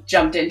 like,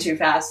 jumped in too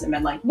fast and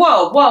been like,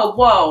 whoa, whoa,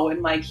 whoa.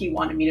 And, like, he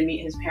wanted me to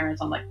meet his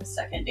parents on, like, the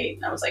second date.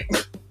 And I was like,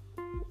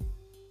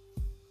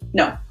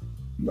 no.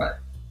 Right.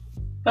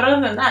 But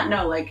other than that,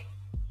 no, like,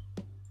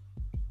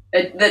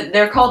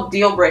 they're called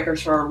deal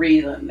breakers for a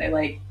reason. They,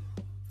 like,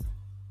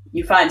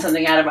 you find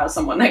something out about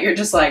someone that you're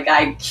just like,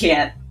 I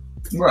can't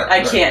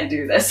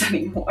do this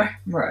anymore.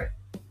 Right.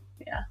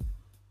 Yeah.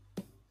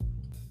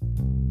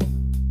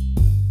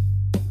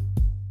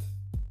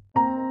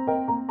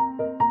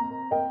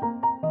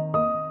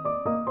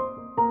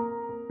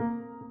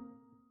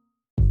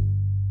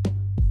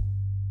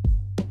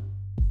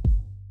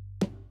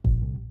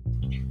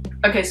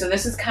 Okay, so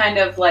this is kind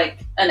of like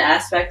an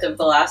aspect of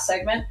the last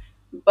segment,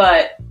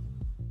 but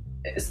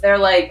is there,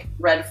 like,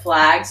 red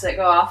flags that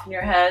go off in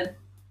your head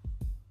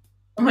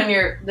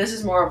when this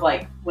is more of,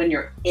 like, when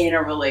you're in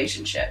a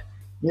relationship?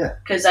 Yeah.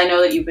 Because I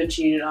know that you've been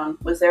cheated on.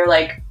 Was there,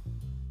 like,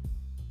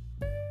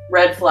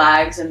 red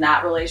flags in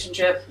that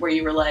relationship where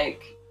you were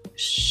like,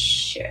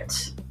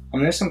 shit? I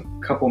mean, there's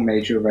some couple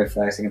major red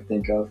flags I can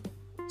think of.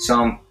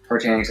 Some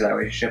pertaining to that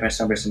relationship and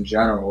some just in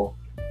general.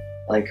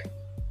 Like,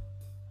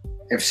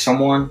 if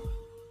someone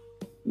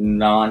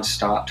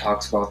non-stop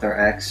talks about their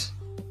ex,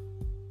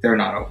 they're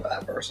not over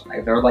that person.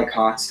 Like, they're, like,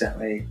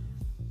 constantly...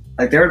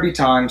 Like, there would be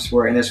times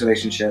where in this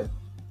relationship,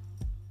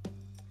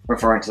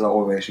 referring to the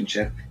old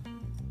relationship,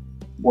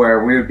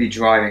 where we would be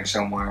driving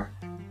somewhere,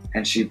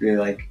 and she'd be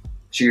like...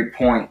 She would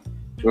point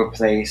to a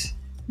place,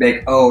 be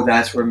like, oh,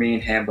 that's where me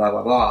and him, blah,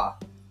 blah, blah.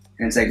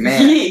 And it's like,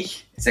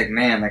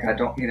 man, like, I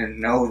don't need to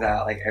know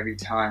that, like, every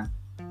time.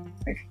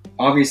 Like,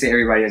 obviously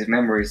everybody has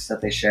memories that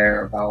they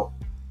share about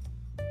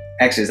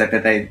exes, like,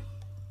 that they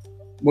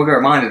will get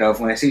reminded of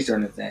when they see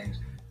certain things.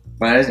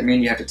 But that doesn't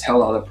mean you have to tell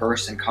the other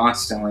person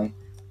constantly,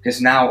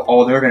 because now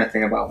all they're going to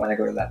think about when they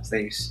go to that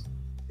place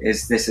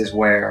is, this is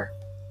where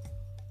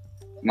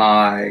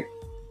my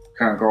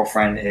current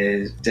girlfriend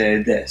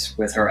did this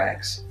with her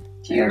ex.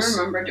 Do you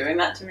remember doing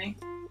that to me?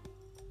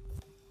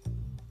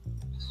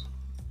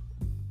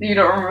 You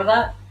don't remember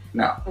that?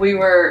 No. We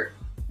were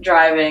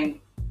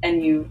driving,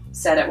 and you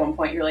said at one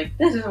point, you're like,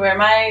 this is where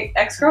my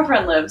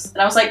ex-girlfriend lives.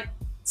 And I was like,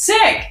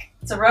 sick!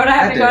 It's a road I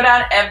have to go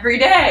down every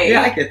day.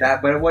 Yeah, I get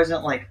that, but it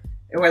wasn't like,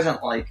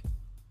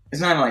 it's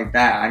not even like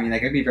that. I mean,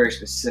 like, it'd be very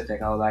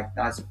specific. I was like,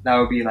 that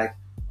would be like,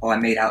 oh, I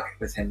made out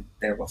with him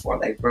there before.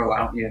 Like, bro, I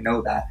don't need to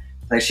know that.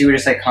 Like, she was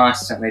just, like,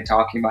 constantly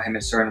talking about him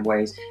in certain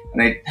ways, and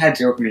they had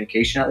zero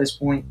communication at this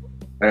point.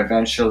 But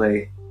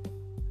eventually,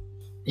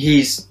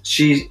 she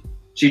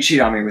cheated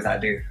on me with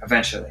that dude.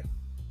 Eventually,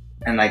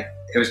 and, like,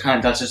 it was kind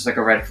of, that's just like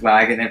a red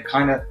flag. And it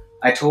kind of,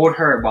 I told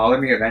her it bothered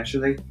me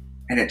eventually,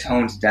 and it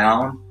toned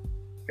down.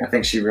 I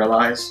think she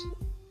realized,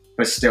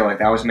 but still, like,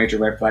 that was a major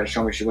red flag to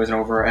show me she wasn't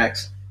over her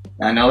ex.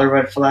 And another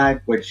red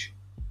flag, which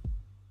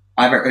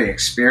I haven't really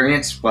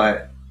experienced,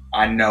 but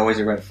I know is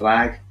a red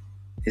flag,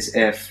 is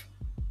if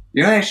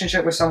you're in a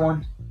relationship with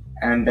someone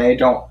and they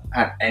don't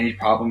have any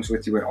problems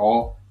with you at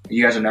all,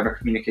 you guys will never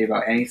communicate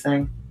about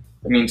anything,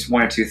 it means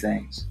one of two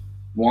things.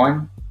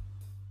 One,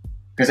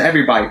 because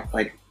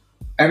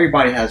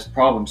everybody has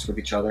problems with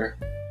each other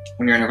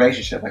when you're in a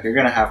relationship. Like, you're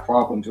going to have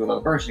problems with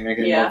another person, you're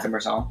going to get to know them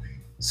or something.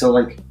 So,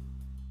 like,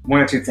 one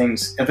or two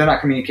things, if they're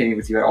not communicating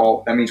with you at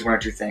all, that means one or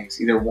two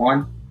things. Either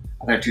one,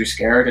 they're too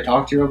scared to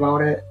talk to you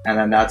about it, and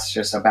then that's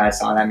just a bad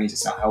sign. That means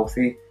it's not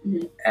healthy,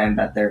 and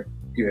that they're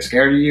either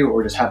scared of you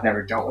or just have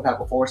never dealt with that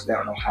before, so they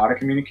don't know how to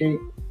communicate,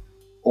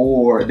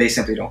 or they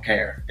simply don't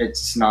care.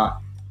 It's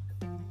not,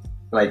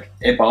 like,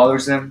 it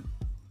bothers them,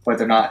 but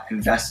they're not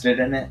invested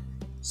in it,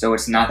 so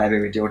it's not that big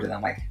of a deal to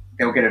them. Like,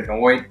 they'll get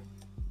annoyed,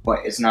 but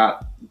it's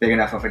not big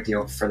enough of a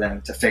deal for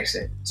them to fix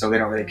it, so they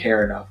don't really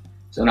care enough.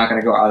 So they're not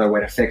going to go out of their way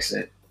to fix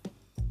it.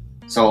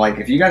 So, like,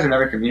 if you guys are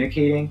never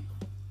communicating,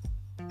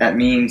 that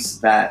means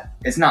that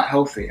it's not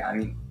healthy. I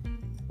mean,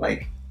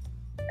 like,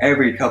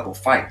 every couple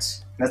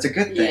fights. That's a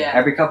good thing. Yeah.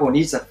 Every couple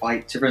needs to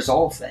fight to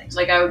resolve things.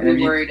 Like, I would And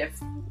be if worried if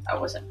I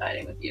wasn't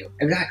fighting with you.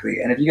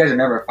 Exactly. And if you guys are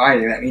never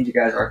fighting, that means you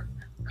guys are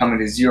coming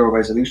to zero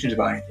resolutions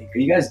about anything.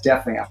 But you guys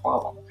definitely have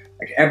problems.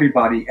 Like,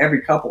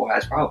 every couple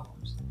has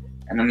problems.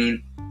 And I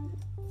mean,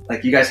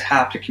 like, you guys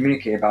have to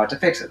communicate about it to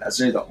fix it. That's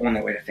really the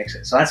only way to fix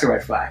it. So that's a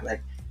red flag.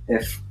 Like,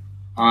 if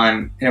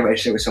I'm in a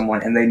relationship with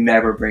someone and they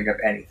never bring up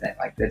anything,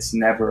 like, there's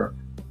never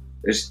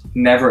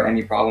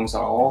any problems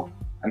at all,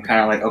 I'm kind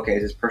of like, okay,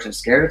 is this person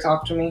scared to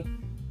talk to me?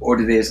 Or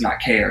do they just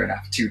not care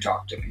enough to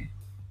talk to me?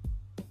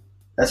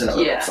 That's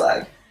another red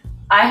flag.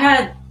 I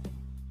had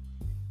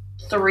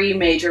 3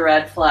 major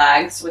red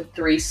flags with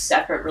 3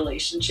 separate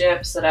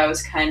relationships that I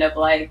was kind of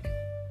like,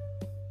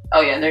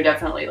 oh yeah, they're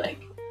definitely like,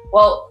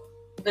 well,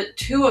 the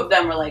 2 of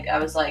them were like, I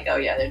was like, oh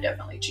yeah, they're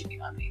definitely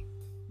cheating on me.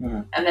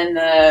 Mm-hmm. And then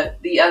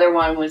the other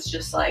one was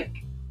just like,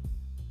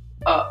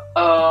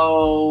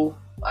 oh,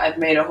 I've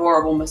made a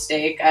horrible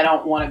mistake. I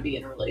don't want to be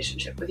in a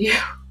relationship with you.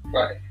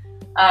 Right.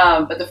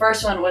 But the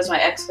first one was my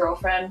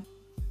ex-girlfriend.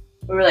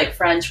 We were like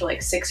friends for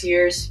like 6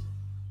 years.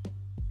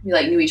 We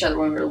like knew each other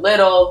when we were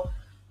little.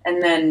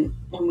 And then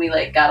when we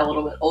like got a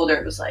little bit older,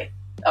 it was like,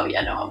 oh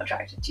yeah, no, I'm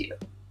attracted to you.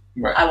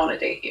 Right. I want to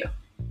date you.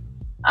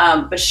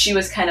 But she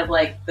was kind of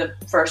like the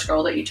first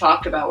girl that you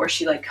talked about where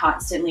she like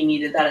constantly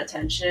needed that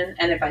attention.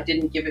 And if I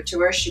didn't give it to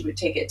her, she would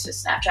take it to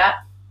Snapchat.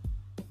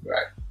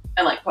 Right.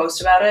 And like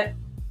post about it.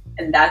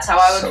 And that's how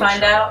I would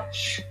find out.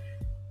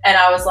 And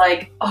I was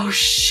like, oh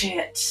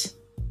shit.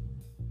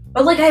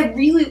 But like I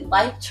really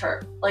liked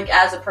her like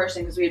as a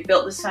person because we had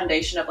built this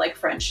foundation of like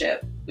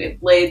friendship. We had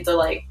laid the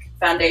like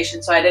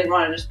foundation. So I didn't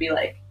want to just be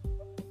like,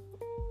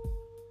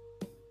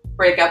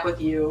 break up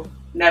with you,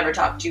 never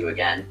talk to you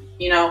again,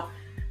 you know?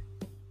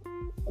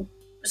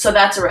 So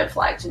that's a red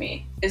flag to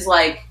me, is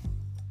like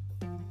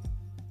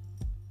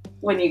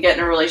when you get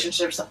in a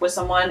relationship with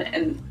someone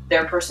and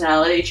their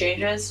personality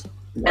changes,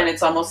 right. And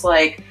it's almost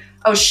like,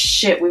 oh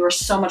shit, we were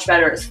so much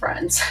better as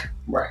friends.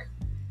 Right.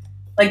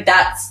 Like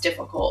that's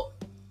difficult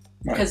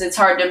because it's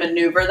hard to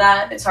maneuver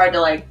that. It's hard to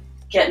like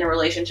get in a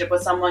relationship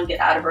with someone, get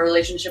out of a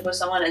relationship with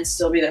someone and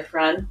still be their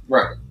friend.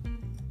 Right.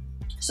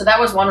 So that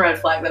was one red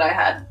flag that I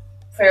had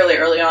fairly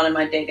early on in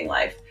my dating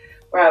life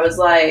where I was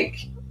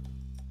like,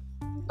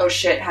 oh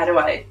shit, how do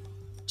I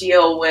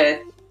deal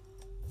with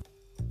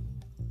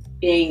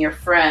being your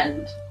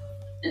friend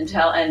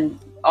and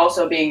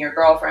also being your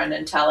girlfriend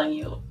and telling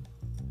you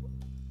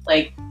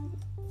like,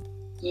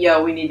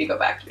 yo, we need to go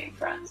back to being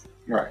friends.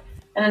 Right.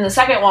 And then the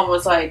second one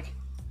was like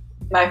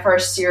my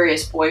first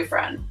serious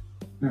boyfriend.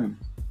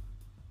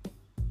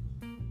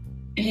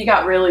 He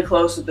got really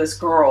close with this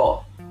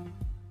girl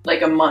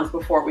like a month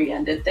before we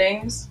ended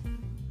things.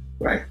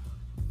 Right.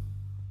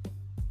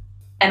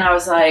 And I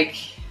was like,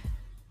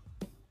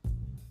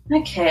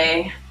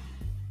 okay,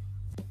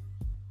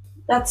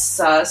 that's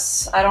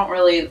sus. I don't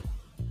really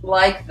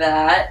like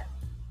that,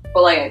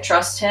 but like I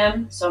trust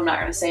him, so I'm not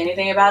gonna say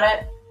anything about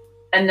it.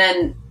 And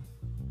then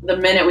the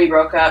minute we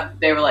broke up,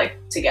 they were like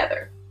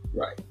together.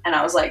 Right. And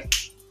I was like,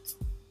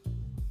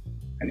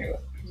 I knew it.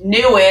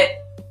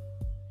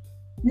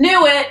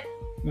 Knew it.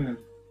 Mm-hmm.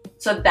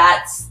 So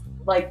that's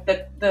like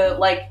the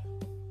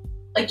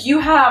like you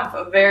have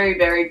a very,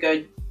 very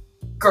good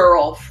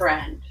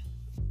girlfriend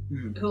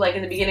who like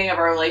in the beginning of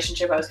our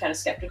relationship I was kind of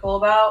skeptical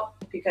about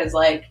because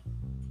like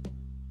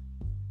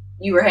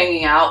you were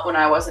hanging out when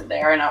I wasn't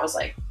there and I was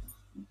like,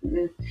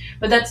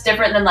 but that's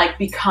different than like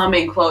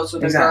becoming close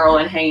with a girl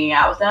and hanging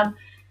out with them.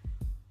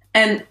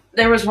 And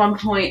there was one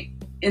point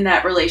in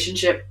that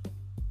relationship,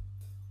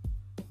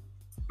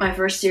 my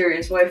first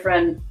serious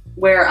boyfriend,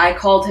 where I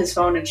called his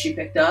phone and she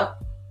picked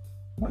up.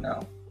 Oh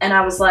no. And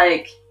I was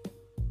like,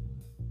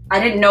 I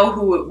didn't know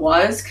who it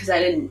was because I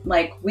didn't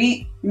like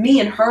me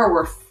and her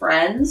were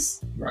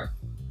friends. Right.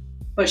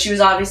 But she was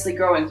obviously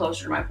growing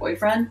closer to my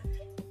boyfriend.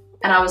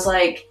 And I was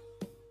like,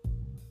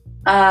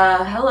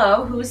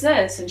 hello, who is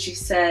this? And she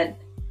said,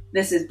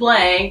 this is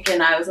blank.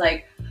 And I was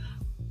like,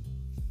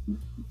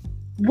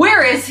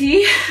 where is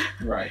he?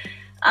 Right.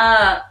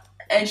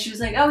 And she was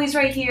like, oh, he's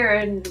right here.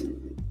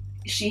 And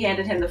she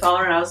handed him the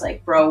phone and I was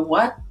like, bro,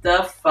 what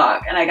the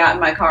fuck? And I got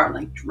in my car and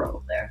like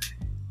drove there.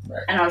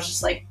 Right. And I was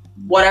just like,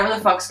 whatever the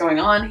fuck's going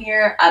on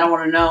here, I don't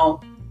want to know.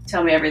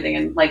 Tell me everything.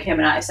 And like him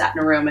and I sat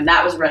in a room and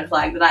that was a red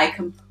flag that I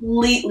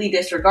completely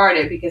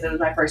disregarded because it was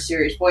my first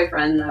serious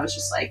boyfriend and I was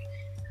just like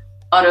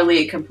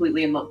utterly,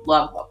 completely in the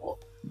love bubble.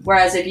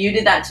 Whereas if you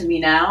did that to me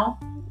now,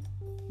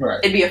 right,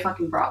 it'd be a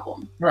fucking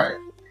problem. Right.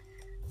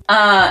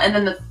 And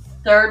then the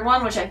third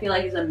one, which I feel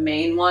like is the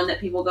main one that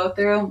people go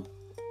through,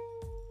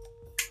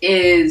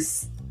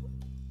 is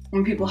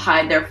when people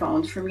hide their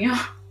phones from you.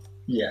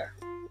 Yeah.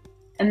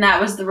 And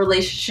that was the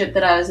relationship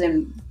that I was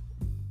in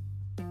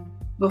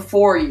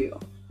before you.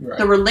 Right.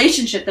 The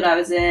relationship that I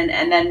was in,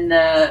 and then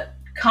the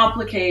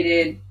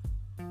complicated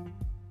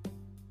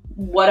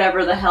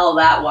whatever the hell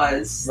that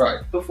was right.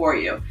 before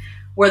you,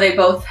 where they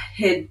both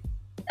hid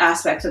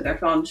aspects of their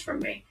phones from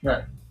me.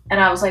 Right. And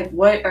I was like,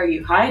 what are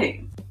you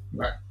hiding?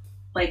 Right.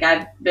 Like,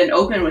 I've been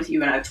open with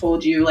you and I've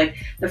told you, like,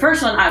 the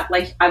first one,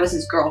 I was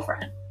his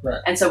girlfriend.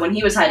 Right. And so when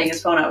he was hiding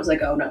his phone, I was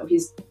like, oh no,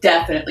 he's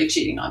definitely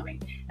cheating on me.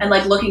 And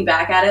like looking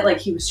back at it, like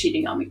he was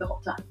cheating on me the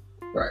whole time.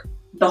 Right.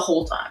 The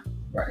whole time.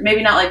 Right.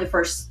 Maybe not like the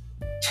first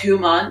 2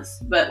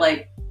 months, but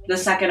like the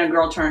second a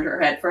girl turned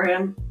her head for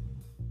him,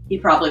 he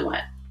probably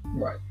went.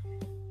 Right.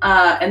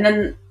 And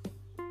then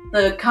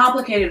the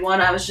complicated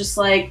one, I was just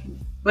like,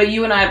 but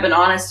you and I have been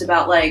honest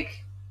about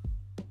like,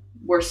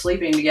 we're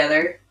sleeping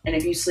together. And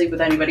if you sleep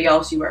with anybody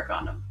else, you wear a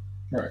condom.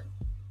 Right.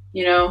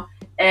 You know?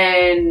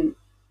 And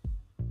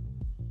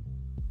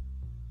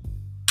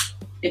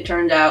it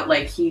turned out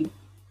like he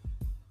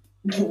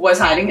was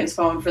hiding his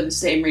phone for the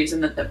same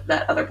reason that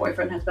that other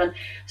boyfriend has been.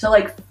 So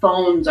like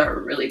phones are a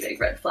really big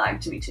red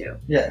flag to me too.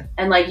 Yeah.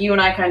 And like you and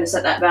I kind of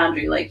set that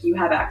boundary. Like you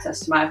have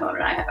access to my phone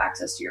and I have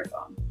access to your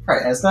phone.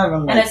 Right. And it's not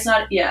even like, and it's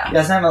not, yeah.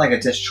 It's not even like a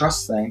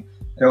distrust thing.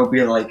 It'll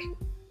be like,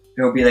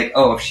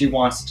 oh, if she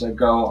wants to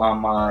go on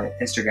my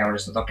Instagram and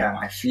just look at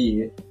my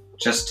feed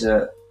just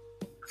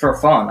for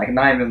fun, like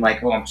not even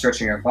like, oh, I'm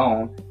searching your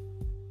phone.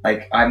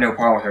 Like I have no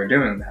problem with her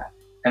doing that.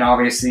 And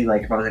obviously,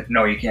 like, if I was like,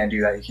 no, you can't do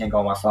that, you can't go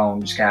on my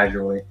phone just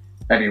casually,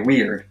 that'd be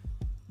weird.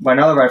 But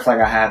another red flag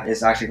I have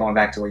is actually going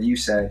back to what you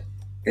said,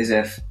 is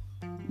if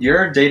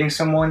you're dating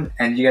someone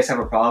and you guys have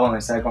a problem,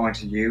 instead of going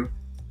to you,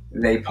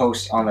 they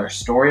post on their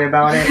story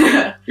about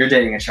it, you're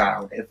dating a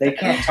child. If they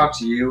can't talk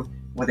to you,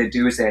 what they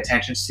do is they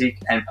attention seek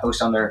and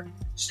post on their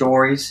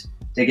stories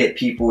to get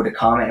people to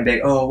comment and be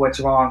like, oh, what's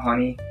wrong,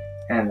 honey?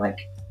 And,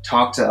 like,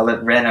 talk to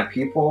other random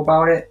people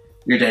about it,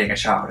 you're dating a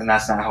child, and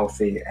that's not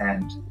healthy,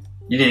 and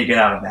you need to get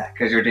out of that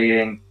because you're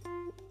dating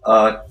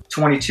a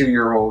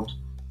 22-year-old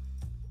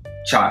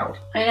child.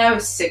 And I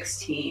was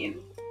 16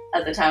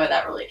 at the time of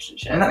that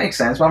relationship. And that makes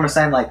sense. But I'm just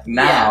saying, like,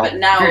 now, but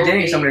now if you're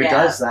dating somebody who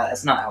does that,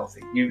 it's not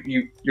healthy.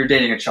 You're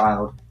dating a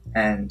child,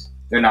 and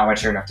they're not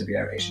mature enough to be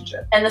in a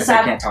relationship. And they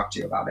can't talk to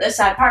you about it. The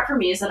sad part for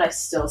me is that I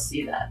still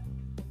see that.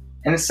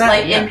 And it's sad,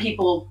 like in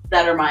people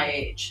that are my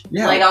age.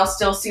 Yeah. Like I'll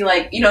still see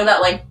like, you know,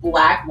 that like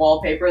black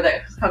wallpaper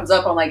that comes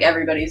up on like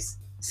everybody's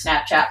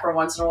Snapchat for every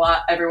once in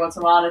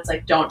a while, and it's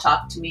like, don't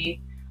talk to me,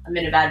 I'm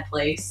in a bad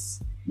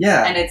place.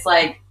 Yeah. And it's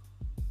like,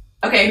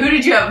 okay, who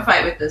did you have a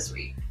fight with this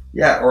week?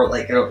 Yeah, or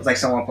like like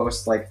someone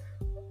posts like,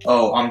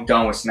 oh, I'm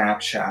done with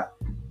Snapchat,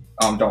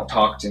 don't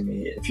talk to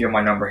me, if you have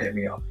my number, hit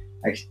me up.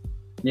 Like,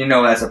 you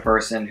know, as a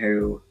person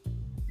who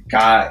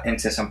got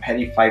into some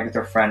petty fight with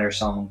their friend or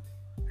something,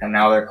 and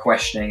now they're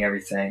questioning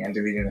everything and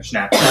deleting their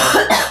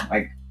Snapchat.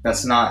 Like,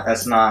 that's not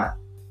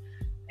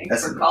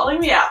Thanks for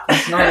calling me out.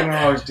 That's not even what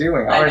I was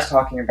doing. I was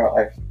talking about,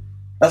 like,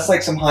 that's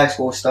like some high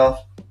school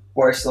stuff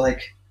where it's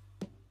like,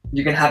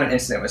 you can have an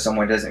incident with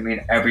someone, doesn't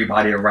mean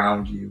everybody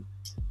around you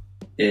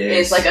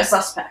is like a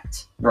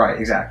suspect. Right,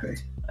 exactly.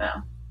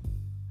 Yeah.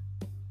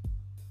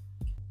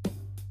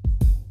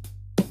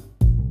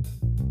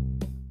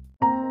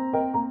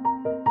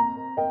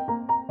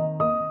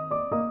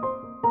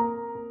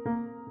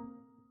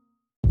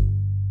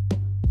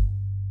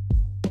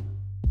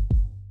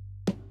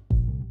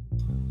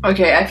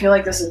 Okay, I feel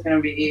like this is going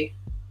to be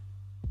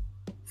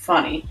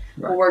funny.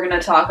 Right. But we're going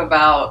to talk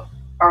about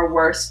our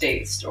worst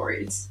date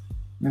stories.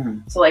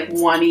 Mm-hmm. So, like,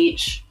 one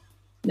each.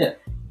 Yeah.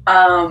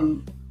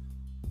 Do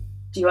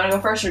you want to go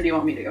first, or do you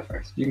want me to go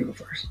first? You can go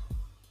first.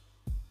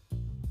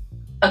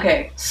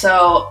 Okay,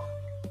 so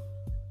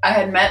I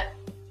had met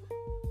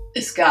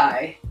this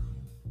guy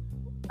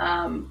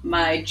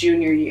my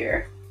junior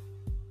year.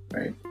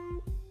 Right.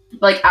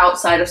 Like,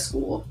 outside of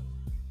school.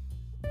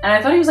 And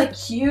I thought he was, like,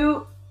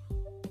 cute.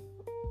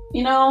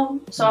 You know,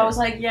 so I was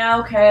like, yeah,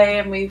 okay,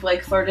 and we've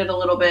like flirted a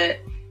little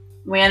bit.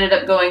 We ended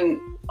up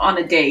going on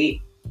a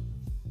date,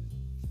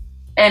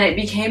 and it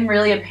became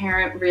really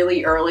apparent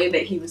really early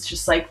that he was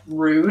just like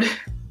rude.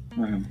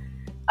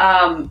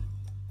 Mm-hmm.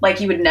 Like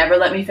he would never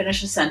let me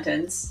finish a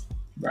sentence.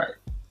 Right.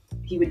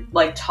 He would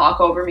like talk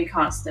over me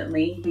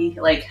constantly. He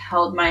like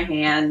held my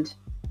hand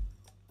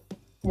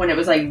when it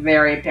was like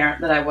very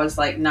apparent that I was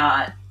like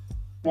not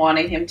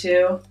wanting him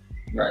to.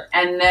 Right.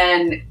 And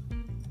then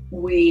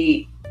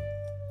we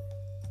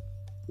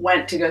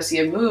went to go see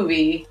a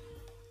movie,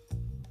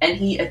 and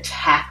he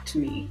attacked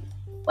me,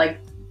 like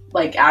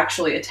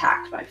actually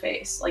attacked my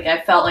face. Like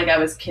I felt like I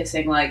was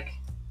kissing like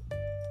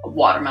a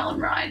watermelon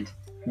rind.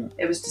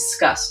 It was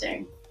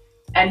disgusting.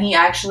 And he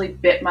actually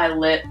bit my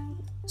lip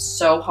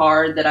so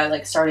hard that I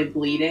like started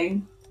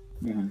bleeding.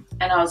 Mm-hmm.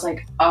 And I was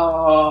like,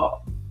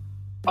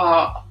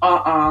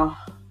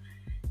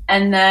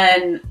 and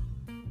then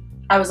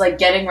I was like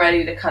getting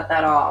ready to cut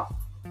that off.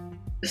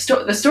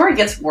 The story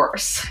gets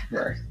worse.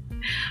 Right.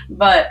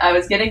 But I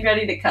was getting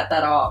ready to cut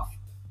that off.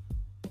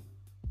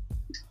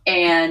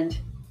 And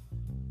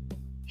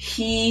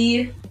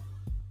I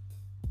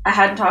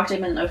hadn't talked to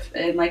him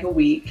in like a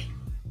week.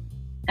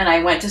 And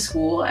I went to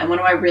school, and one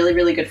of my really,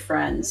 really good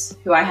friends,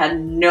 who I had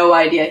no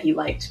idea he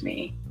liked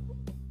me,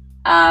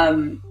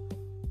 asked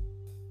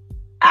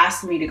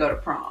me to go to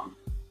prom.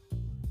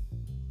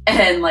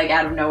 And like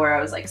out of nowhere,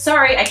 I was like,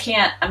 sorry, I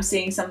can't. I'm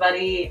seeing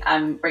somebody.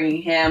 I'm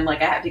bringing him.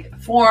 Like I have to get the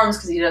forms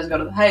because he doesn't go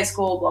to the high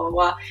school, blah, blah,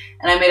 blah.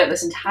 And I made up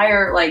this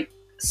entire like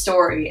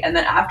story. And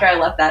then after I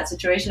left that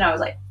situation, I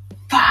was like,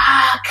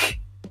 fuck.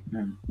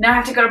 Now I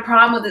have to go to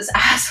prom with this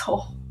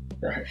asshole.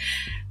 Right.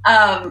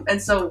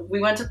 And so we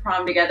went to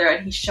prom together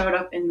and he showed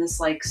up in this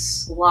like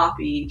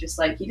sloppy, just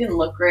like he didn't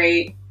look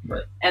great.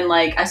 Right. And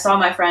like I saw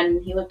my friend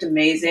and he looked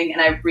amazing.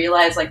 And I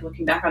realized like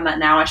looking back on that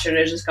now, I should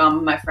have just gone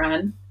with my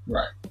friend.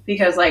 Right.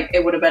 Because like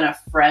it would have been a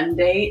friend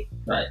date.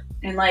 Right.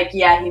 And like,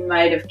 yeah, he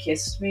might have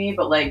kissed me,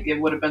 but like it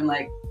would have been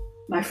like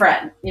my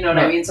friend. You know what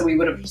I mean? So we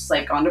would have just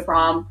like gone to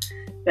prom,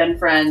 been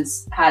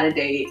friends, had a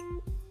date,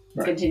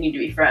 continued to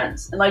be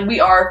friends. And like we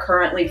are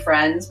currently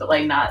friends, but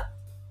like not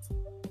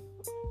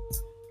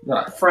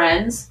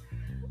friends.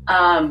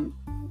 And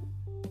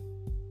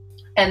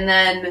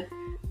then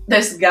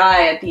this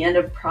guy at the end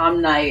of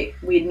prom night,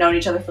 we'd known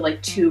each other for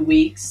like 2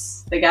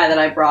 weeks. The guy that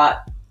I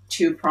brought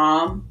to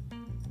prom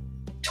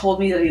told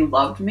me that he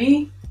loved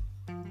me.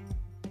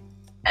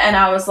 And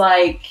I was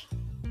like,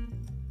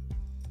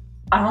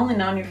 I've only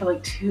known you for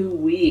like 2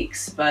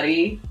 weeks,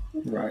 buddy.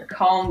 Right.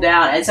 Calm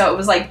down. And so it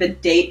was like the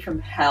date from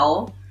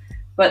hell.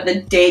 But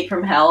the date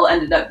from hell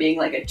ended up being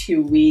like a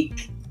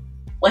 2-week,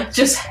 like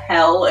just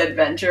hell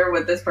adventure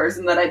with this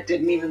person that I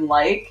didn't even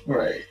like.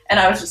 Right. And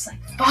I was just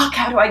like, fuck,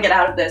 how do I get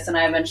out of this? And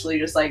I eventually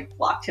just like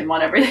blocked him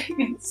on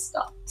everything and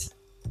stopped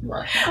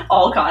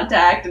all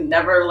contact and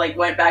never like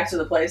went back to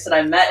the place that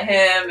I met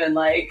him and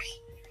like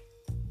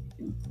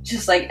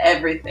just like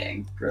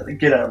everything. Really,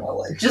 get out of my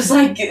life. Just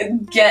like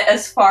get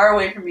as far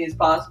away from me as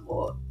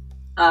possible.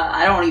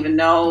 I don't even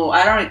know.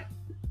 I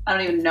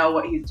don't even know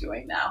what he's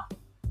doing now.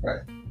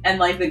 Right. And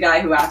like the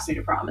guy who asked me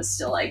to prom is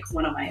still like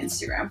one of my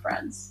Instagram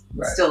friends.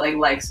 Right. Still like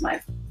likes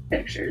my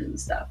pictures and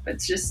stuff.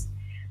 It's just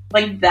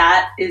like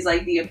that is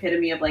like the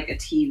epitome of like a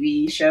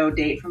TV show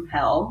date from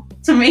hell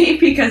to me,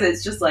 because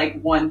it's just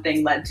like one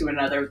thing led to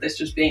another. This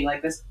just being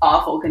like this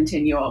awful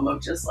continuum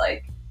of just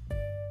like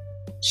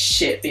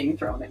shit being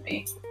thrown at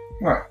me.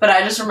 Right. But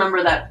I just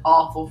remember that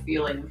awful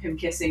feeling of him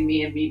kissing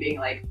me and me being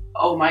like,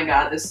 oh my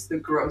god, this is the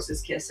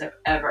grossest kiss I've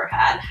ever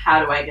had.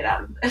 How do I get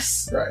out of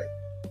this? Right.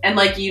 And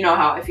like, you know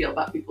how I feel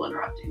about people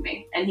interrupting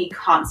me. And he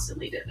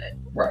constantly did it.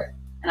 Right.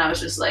 And I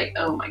was just like,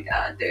 oh my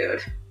god,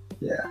 dude.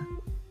 Yeah.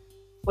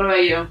 What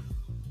about you?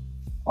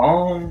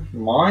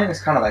 Mine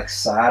is kind of like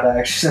sad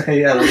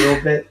actually, a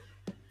little bit.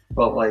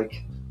 But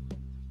like,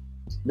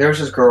 there was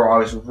this girl I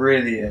was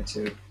really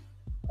into.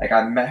 Like,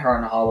 I met her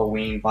on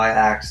Halloween by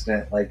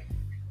accident. Like,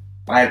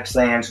 I had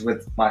plans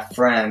with my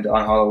friend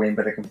on Halloween,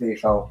 but it completely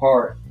fell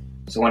apart.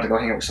 So I went to go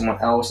hang out with someone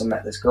else and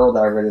met this girl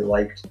that I really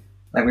liked.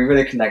 Like, we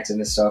really connected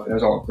and stuff, and it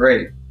was all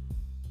great.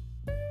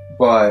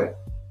 But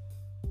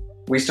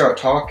we start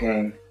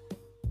talking,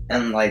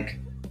 and, like,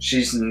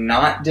 she's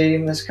not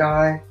dating this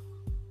guy,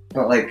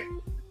 but, like,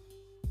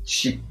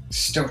 she's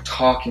still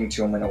talking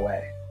to him in a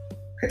way.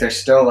 Like, they're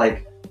still,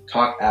 like,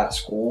 talk at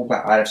school,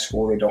 but out of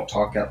school they don't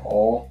talk at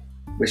all,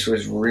 which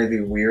was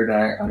really weird, and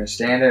I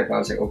understand it, but I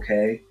was like,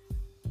 okay.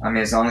 I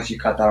mean, as long as you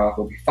cut that off,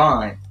 it'll be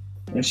fine.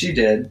 And she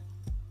did.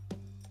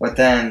 But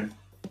then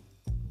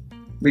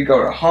we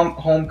go to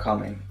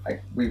homecoming.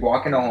 Like, we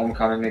walk into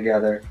homecoming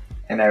together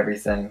and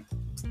everything.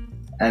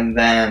 And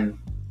then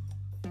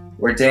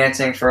we're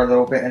dancing for a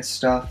little bit and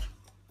stuff.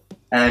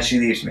 And then she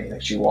leaves me.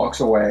 Like, she walks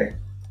away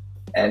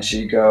and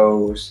she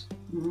goes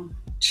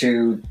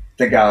to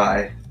the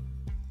guy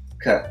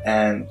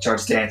and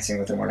starts dancing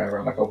with him, whatever.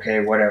 I'm like, okay,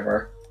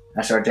 whatever.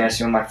 I start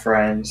dancing with my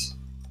friends,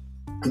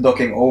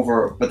 looking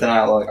over, but then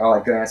I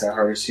glance at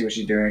her to see what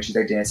she's doing. She's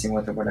like dancing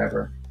with him,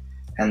 whatever.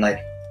 And like,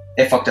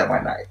 it fucked up my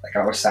night. Like,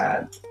 I was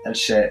sad and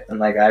shit. And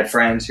like, I had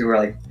friends who were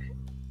like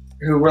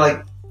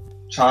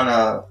trying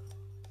to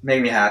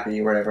make me happy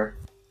or whatever.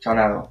 Trying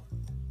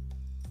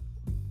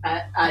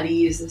to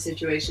ease the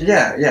situation.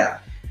 Yeah.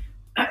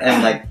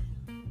 And like,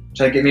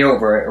 try to get me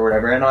over it or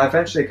whatever. And I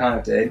eventually kind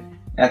of did.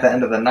 And at the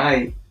end of the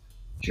night,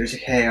 she was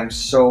like, hey, I'm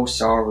so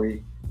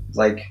sorry.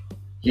 Like,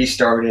 he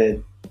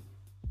started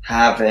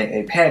having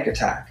a panic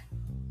attack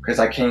because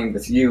I came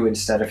with you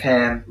instead of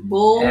him.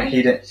 Bull and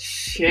he didn't.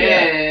 Shit.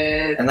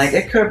 Yeah. And like,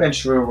 it could have been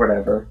true or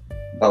whatever,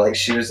 but like,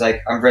 she was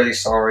like, I'm really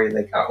sorry.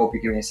 Like, I hope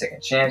you give me a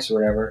second chance or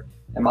whatever.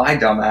 And my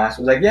dumb ass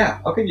was like, yeah,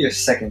 I'll give you a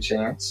second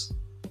chance,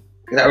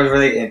 because I was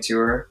really into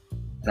her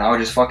and I was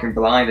just fucking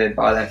blinded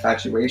by that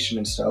infatuation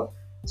and stuff.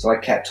 So I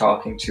kept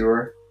talking to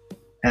her,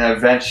 and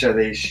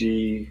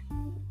eventually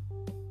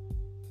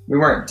we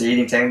weren't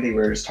dating technically,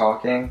 we were just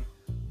talking,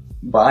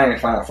 but I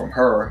didn't find out from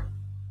her.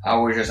 I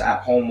was just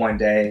at home one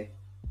day,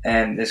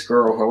 and this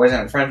girl who I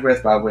wasn't friends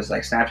with, but I was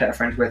like Snapchat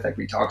friends with, like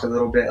we talked a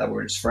little bit, like we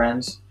were just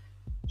friends.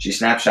 She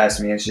Snapchats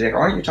me and she's like,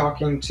 aren't you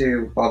talking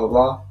to blah blah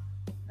blah?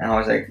 And I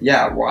was like,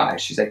 yeah, why?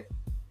 She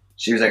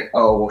was like,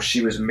 oh, well,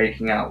 she was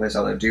making out with this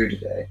other dude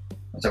today. I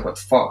was like, what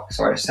the fuck?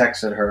 So I just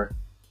texted her,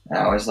 and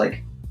I was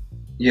like,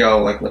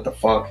 yo, like, what the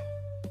fuck?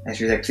 And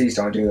she was like, please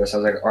don't do this. I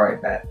was like,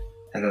 alright, bet.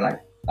 And then like,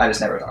 I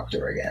just never talked to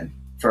her again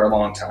for a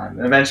long time.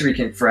 And eventually we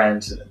became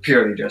friends,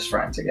 purely just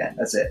friends again.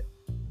 That's it.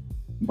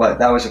 But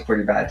that was a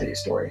pretty bad date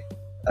story.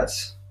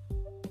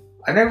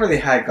 I never really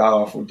had god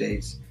awful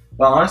dates.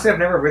 But honestly, I've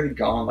never really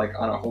gone like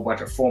on a whole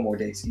bunch of formal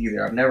dates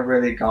either. I've never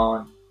really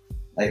gone,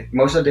 like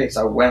most of the dates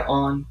I went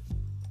on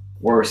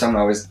were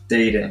someone I was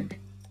dating.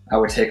 I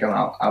would take them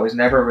out. I was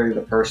never really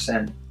the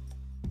person,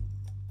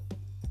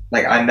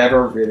 like I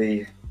never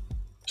really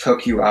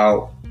took you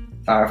out,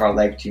 found out if I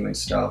liked you and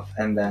stuff,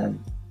 and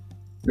then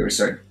we would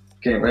start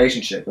getting a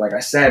relationship. Like I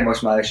said, most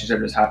of my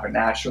relationships just happen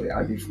naturally.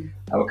 I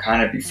would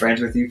kind of be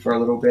friends with you for a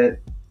little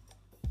bit,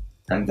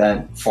 and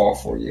then fall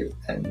for you,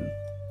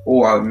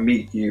 or I would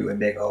meet you and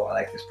be like, oh, I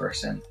like this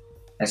person,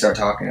 and start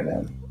talking to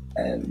them,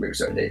 and we would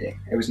start dating.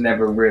 It was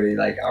never really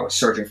like I was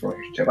searching for a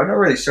relationship. I never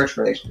really searched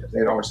for relationships.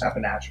 They always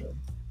happen naturally.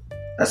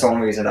 That's the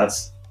only reason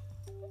that's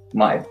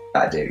my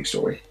bad dating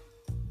story.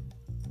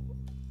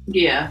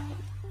 Yeah.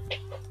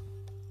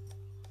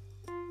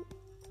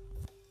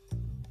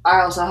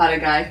 I also had a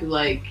guy who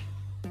like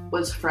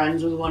was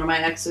friends with one of my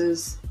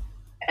exes,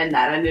 and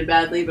that ended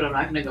badly, but I'm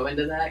not going to go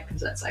into that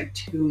because that's like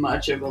too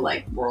much of a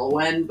like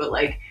whirlwind. But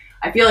like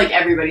I feel like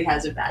everybody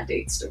has a bad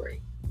date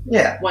story.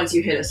 Yeah. Once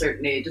you hit a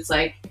certain age, it's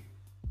like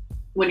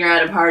when you're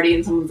at a party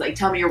and someone's like,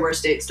 tell me your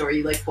worst date story,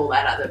 you like pull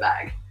that out of the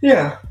bag.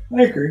 Yeah,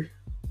 I agree.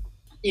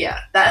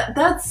 Yeah,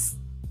 that's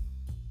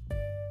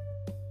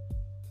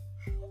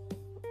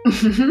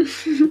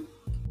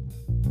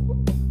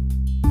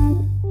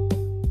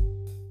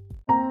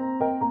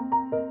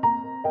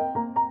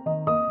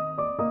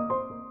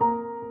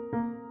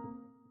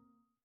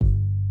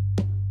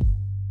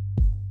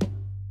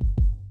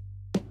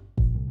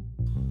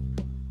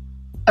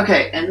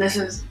okay, and this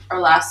is our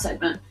last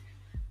segment.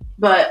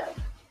 But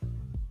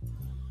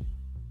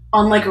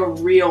on like a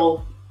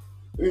real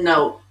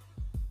note,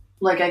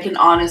 like I can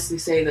honestly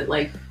say that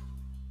like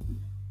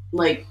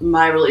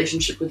my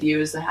relationship with you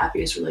is the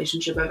happiest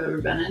relationship I've ever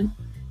been in.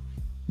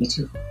 Me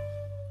too.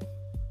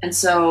 And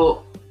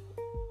so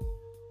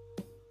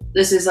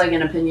this is like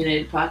an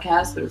opinionated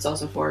podcast, but it's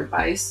also for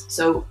advice.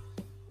 So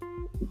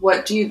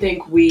what do you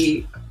think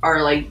we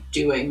are like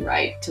doing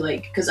right to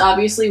like, because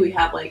obviously we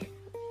have like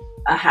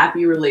a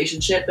happy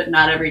relationship, but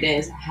not every day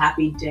is a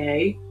happy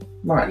day.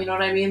 Right. You know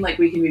what I mean? Like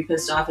we can be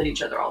pissed off at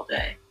each other all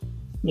day.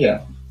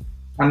 Yeah.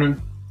 I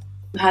mean,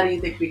 how do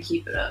you think we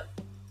keep it up?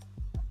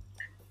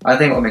 I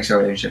think what makes our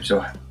relationship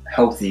so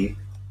healthy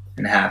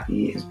and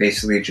happy is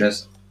basically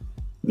just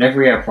whenever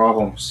we have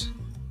problems,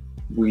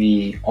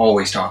 we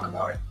always talk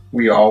about it.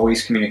 We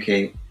always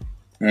communicate.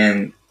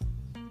 And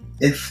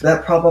if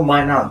that problem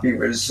might not be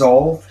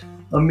resolved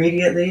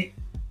immediately,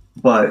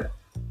 but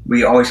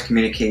we always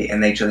communicate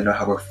and let each other know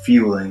how we're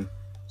feeling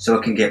so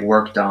it can get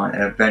worked on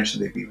and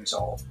eventually be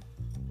resolved.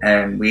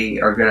 And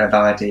we are good at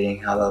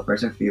validating how the other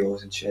person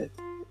feels and shit.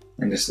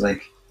 And just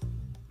like,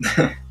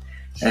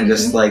 and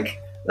just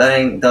like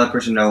letting the other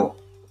person know,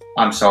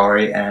 I'm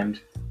sorry and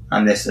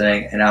I'm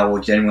listening and I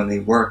will genuinely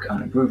work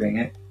on improving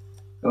it.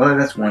 Well,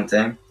 that's one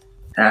thing.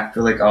 And I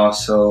feel like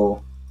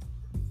also,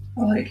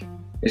 like,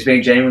 just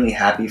being genuinely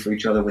happy for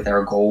each other with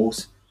our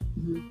goals.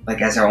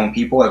 Like, as our own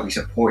people, like, we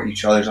support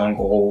each other's own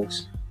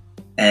goals.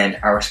 And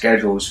our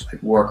schedules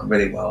like, work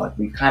really well. Like,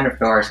 we kind of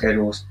fill our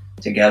schedules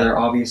together,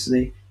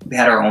 obviously. We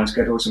had our own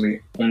schedules and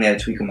we only had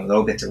to tweak them a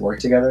little bit to work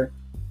together,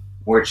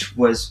 which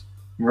was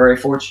very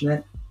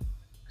fortunate.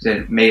 Because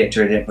it made it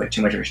so it didn't put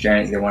too much of a strain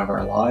on either one of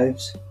our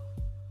lives.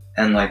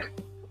 And, like,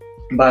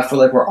 but I feel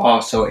like we're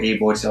also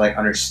able to, like,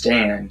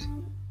 understand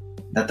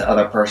that the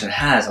other person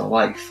has a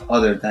life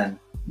other than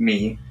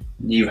me.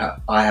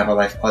 I have a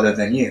life other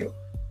than you.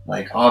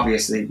 Like,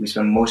 obviously, we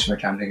spend most of our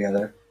time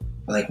together.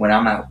 But, like, when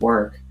I'm at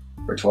work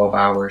for 12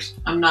 hours...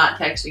 I'm not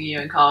texting you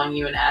and calling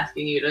you and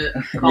asking you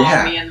to call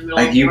me in the middle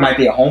of like, you work. might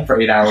be at home for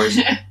 8 hours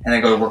and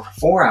then go to work for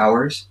 4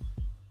 hours.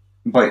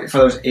 But for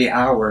those 8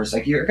 hours,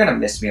 like, you're going to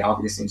miss me,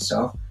 obviously, and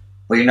stuff.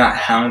 But you're not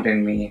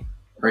hounding me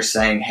or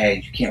saying,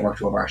 hey, you can't work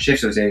 12-hour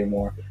shifts those days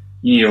anymore.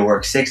 You need to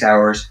work 6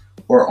 hours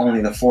or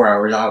only the 4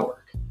 hours I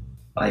work.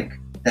 Like,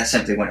 that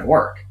simply wouldn't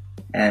work.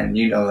 And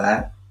you know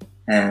that.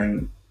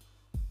 And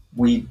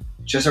we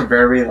just are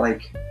very,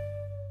 like,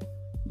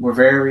 we're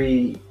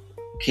very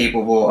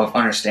capable of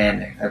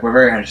understanding. Like, we're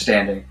very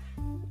understanding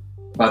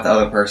about the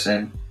other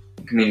person,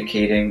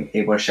 communicating,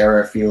 able to share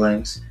our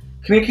feelings.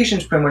 Communication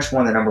is pretty much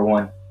one of the number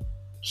one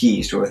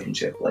keys to a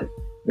relationship. Like,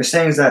 there's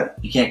things that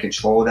you can't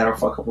control that'll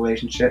fuck up a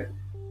relationship,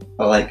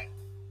 but, like,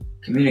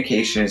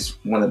 communication is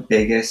one of the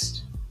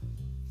biggest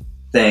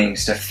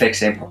things to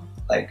fixing,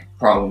 like,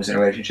 problems in a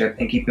relationship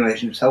and keeping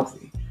relationships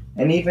healthy.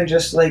 And even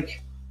just,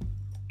 like,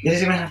 it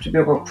doesn't even have to be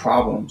about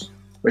problems.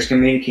 We're just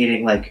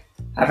communicating, like,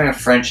 having a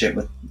friendship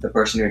with the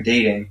person you're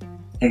dating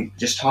and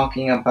just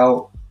talking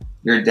about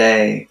your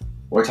day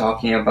or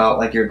talking about,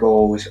 like, your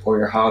goals or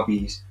your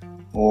hobbies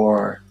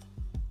or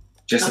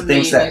just the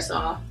things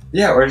that...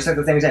 Yeah, or just, like,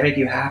 the things that make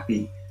you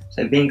happy. It's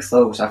like being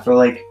close. I feel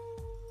like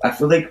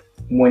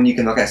when you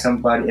can look at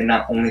somebody and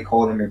not only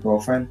call them your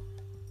girlfriend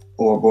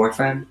or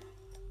boyfriend,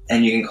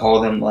 and you can call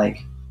them,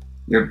 like,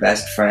 your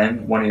best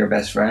friend, one of your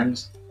best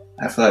friends,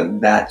 I feel like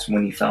that's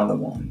when you found the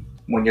one.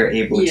 When you're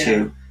able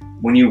to,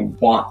 when you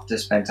want to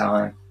spend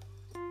time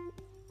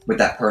with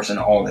that person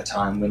all the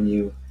time when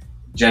you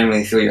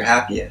genuinely feel your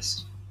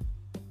happiest.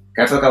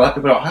 I feel like a lot of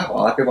people don't have. A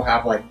lot of people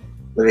have like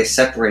where they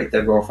separate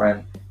their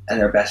girlfriend and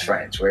their best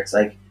friends, where it's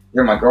like,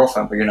 you're my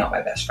girlfriend, but you're not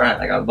my best friend.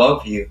 Like, I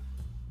love you,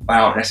 but I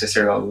don't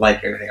necessarily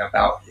like everything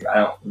about you. I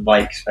don't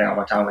like spending all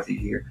my time with you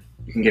here.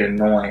 You can get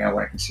annoying. I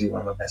want to consider you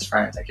one of my best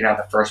friends. Like, you're not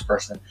the first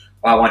person.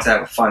 While I want to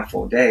have a fun,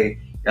 full day,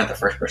 you're not the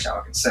first person I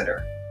would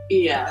consider.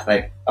 Yeah.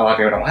 Like, a lot of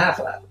people don't have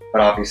that,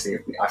 but obviously,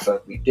 I feel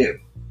like we do.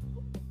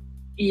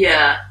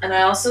 Yeah, and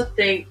I also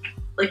think,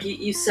 like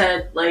you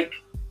said, like,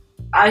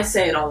 I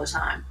say it all the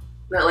time,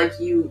 that, like,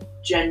 you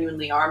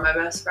genuinely are my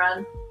best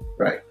friend.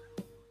 Right.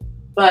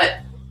 But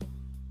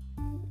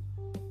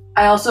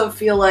I also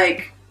feel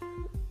like,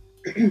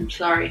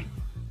 sorry.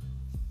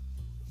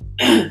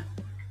 I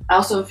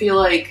also feel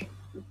like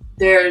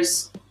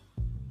there's,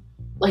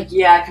 like,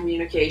 yeah,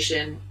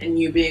 communication and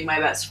you being my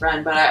best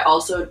friend, but I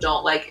also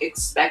don't, like,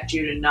 expect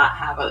you to not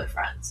have other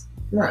friends.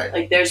 Right.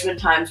 Like, there's been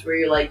times where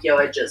you're like, yo,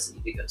 I just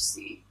need to go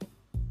see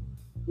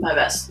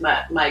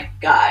my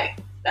guy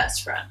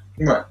best friend.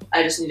 Right.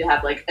 I just need to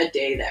have, like, a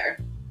day there.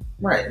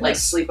 Right. Like,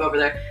 sleep over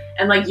there.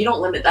 And, like, you don't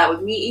limit that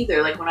with me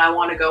either. Like, when I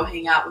want to go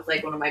hang out with,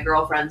 like, one of my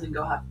girlfriends and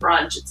go have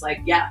brunch, it's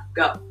like, yeah,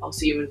 go. I'll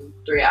see you in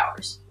 3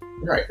 hours.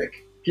 Right.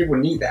 Like, people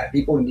need that.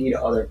 People need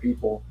other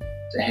people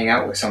to hang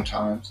out with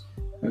sometimes.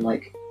 And,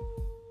 like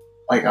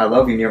I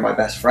love you and you're my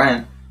best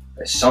friend,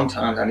 but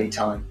sometimes I need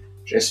time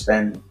to just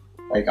spend,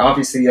 like,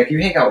 obviously, like, you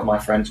hang out with my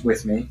friends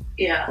with me.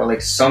 Yeah. But,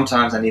 like,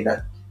 sometimes I need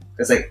that.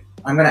 Because, like,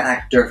 I'm going to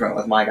act different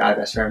with my guy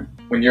best friend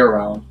when you're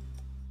around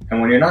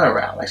and when you're not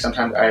around. Like,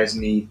 sometimes I just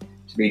need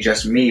to be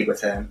just me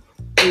with him.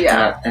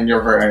 Yeah. And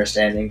you're very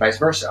understanding, vice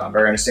versa. I'm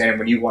very understanding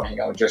when you want to hang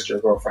out with just your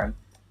girlfriend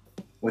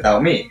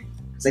without me.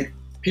 It's like,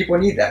 people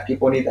need that.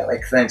 People need that,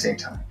 like, cleansing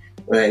time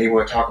where they're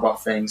able to talk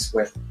about things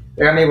with,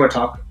 like, I'm able to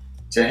talk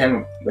to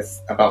him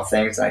about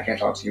things that I can't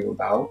talk to you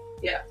about.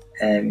 Yeah.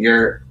 And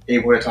you're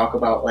able to talk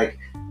about, like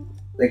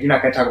you're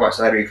not going to talk about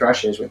celebrity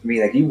crushes with me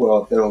like you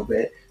will a little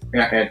bit.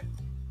 You're not going to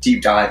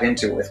deep dive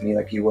into it with me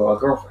like you will a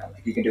girlfriend.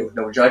 Like, you can do it with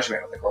no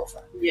judgment with a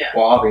girlfriend. Yeah.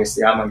 Well,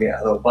 obviously, I'm going to get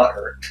a little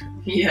butthurt.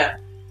 Yeah.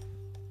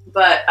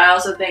 But I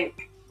also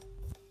think,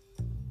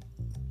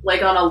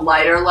 like, on a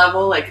lighter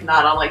level, like,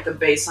 not on, like, the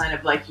baseline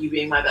of, like, you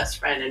being my best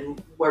friend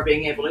and we're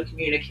being able to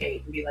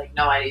communicate and be like,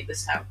 no, I need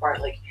this time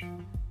apart.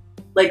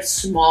 Like,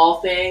 small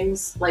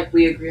things, like,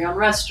 we agree on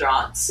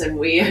restaurants and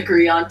we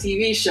agree on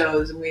TV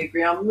shows and we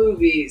agree on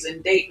movies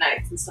and date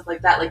nights and stuff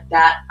like that. Like,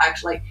 that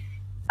actually, like,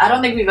 I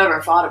don't think we've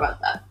ever fought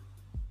about that.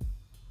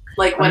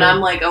 Like, when I'm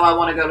like, oh, I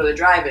want to go to the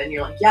drive-in,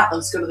 you're like, yeah,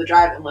 let's go to the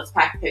drive-in. Let's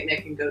pack a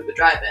picnic and go to the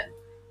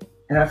drive-in.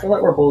 And I feel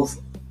like we're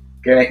both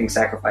good at making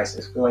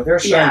sacrifices. Like, there are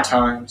certain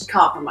times.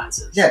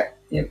 Compromises. Yeah.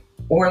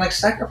 Or, like,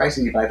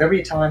 sacrifices. Like, there'll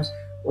be times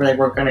where, like,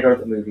 we're going to go to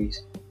the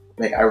movies.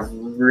 Like, I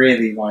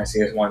really want to see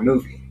this one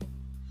movie.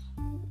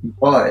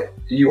 But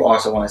you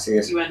also want to see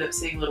this. You end up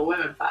seeing Little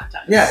Women 5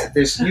 times. Yeah,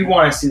 you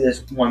want to see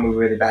this one movie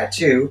really bad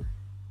too,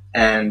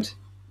 and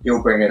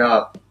you'll bring it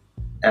up,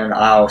 and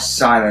I'll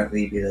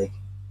silently be like,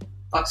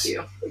 fuck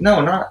you. No,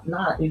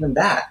 not even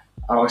that.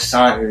 I'll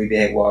silently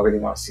be like, well, I really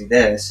want to see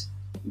this,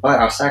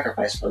 but I'll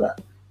sacrifice for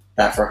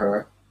that for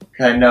her.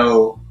 Because I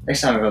know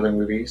next time I go to the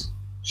movies,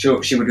 she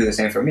would do the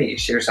same for me.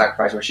 She would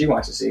sacrifice what she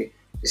wants to see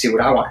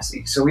what I want to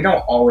see. So we don't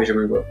always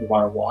agree what we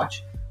want to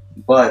watch,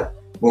 but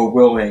we're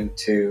willing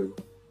to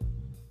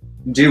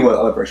do what the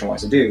other person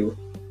wants to do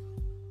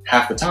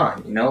half the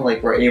time, you know?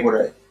 Like,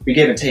 we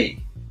give and take.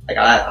 Like,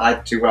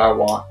 I do what I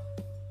want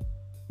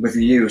with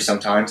you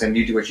sometimes, and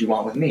you do what you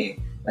want with me.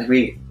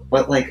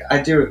 But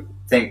I do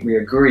think we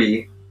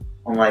agree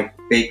on, like,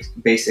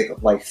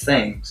 basic life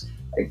things.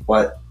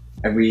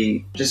 And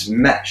we just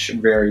mesh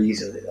very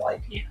easily.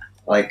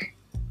 Like,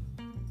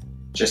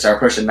 just our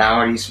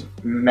personalities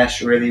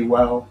mesh really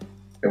well.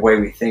 The way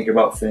we think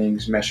about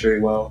things mesh really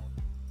well.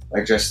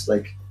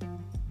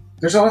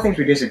 There's a lot of things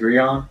we disagree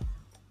on,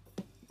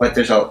 but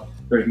there's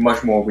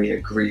much more we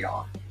agree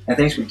on. And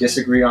things we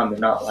disagree on, they're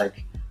not,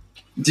 like,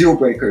 deal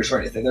breakers or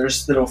anything. They're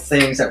just little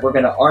things that we're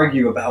going to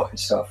argue about and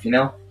stuff, you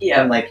know?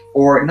 Yeah. And,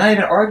 or not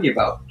even argue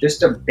about,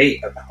 just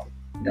debate about.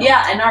 You know?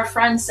 Yeah, and our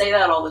friends say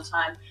that all the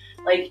time.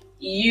 Like,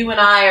 you and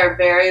I are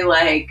very,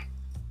 like,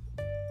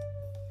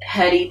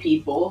 heady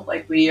people.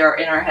 Like, we are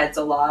in our heads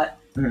a lot.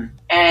 Mm-hmm.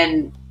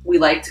 And we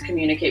like to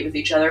communicate with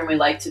each other and we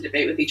like to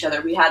debate with each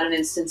other. We had an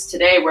instance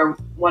today where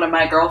one of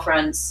my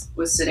girlfriends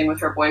was sitting with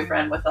her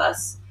boyfriend with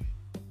us.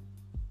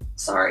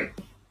 Sorry.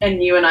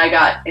 And you and I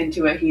got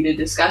into a heated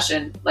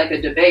discussion, like a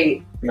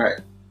debate. Right.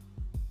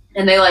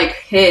 And they, like,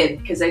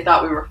 hid because they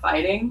thought we were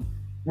fighting.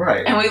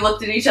 Right. And we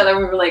looked at each other and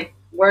we were like,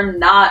 we're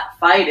not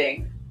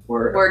fighting.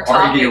 We're talking.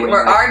 Arguing.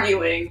 We're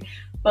arguing.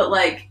 But,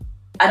 like,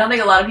 I don't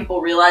think a lot of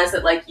people realize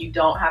that, like, you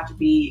don't have to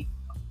be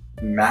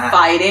mad.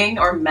 Fighting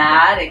or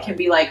mad. It can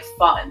be, like,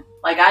 fun.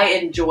 Like, I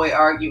enjoy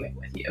arguing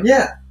with you.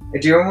 Yeah.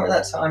 Do you remember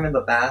that time in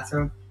the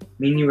bathroom?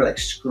 Me and you were, like,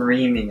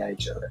 screaming at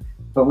each other.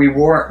 But we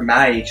weren't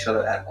mad at each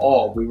other at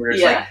all. We were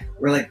just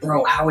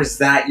bro, how is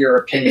that your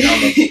opinion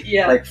on this?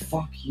 Yeah. Like,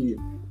 fuck you.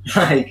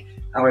 Like,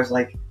 I was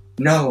like,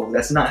 no,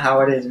 that's not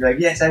how it is. And we're like,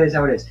 yes, that is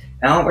how it is.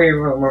 And I don't really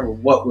remember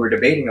what we were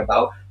debating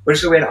about, but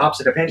just we had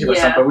opposite opinions about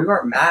Yeah. something, but we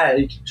weren't mad at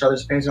each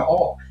other's opinions at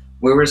all.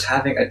 We were just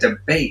having a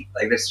debate.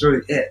 Like, that's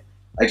really it.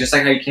 Like, just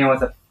like how you came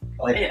with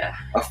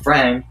a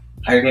friend,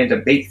 how you're going to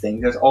debate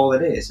things, that's all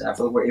it is. And I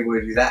feel like we're able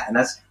to do that. And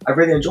I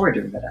really enjoy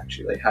doing that,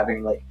 actually. Like,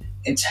 having, like,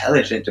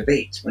 intelligent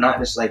debates. We're not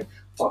just like,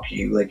 fuck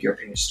you, like, your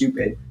opinion's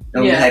stupid.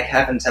 No, we like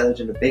have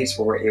intelligent debates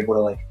where we're able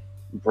to, like,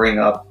 bring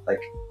up, like,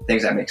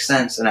 things that make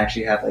sense and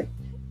actually have, like,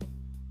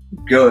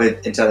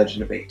 good, intelligent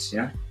debates,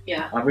 you know?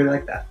 Yeah. I really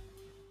like that.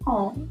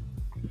 Oh,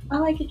 I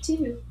like it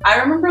too. I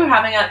remember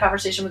having a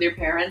conversation with your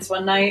parents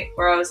one night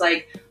where I was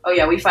like, oh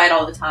yeah, we fight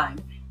all the time.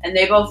 And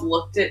they both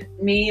looked at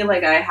me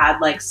like I had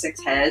like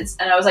 6 heads.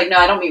 And I was like, no,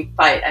 I don't mean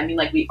fight. I mean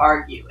like we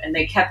argue. And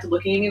they kept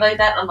looking at me like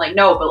that. And I'm like,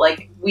 no, but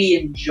like we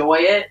enjoy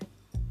it.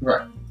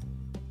 Right.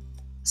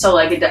 So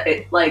like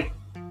it like,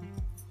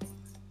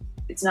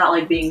 it's not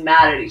like being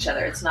mad at each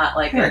other. It's not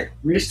like Right.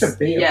 We just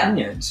debate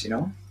opinions, you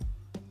know?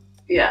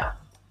 Yeah.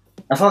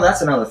 I thought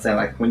that's another thing.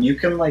 Like when you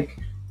can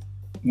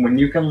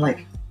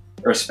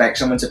respect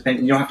someone's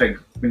opinion, you don't have to.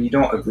 When you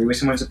don't agree with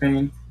someone's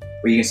opinion,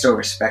 but you can still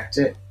respect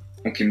it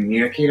and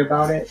communicate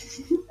about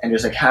it, and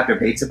just like have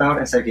debates about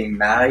it instead of getting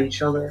mad at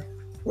each other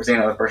or saying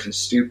another person's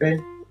stupid.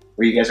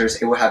 Where you guys are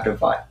just able to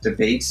have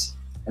debates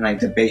and like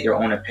debate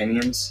your own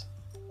opinions,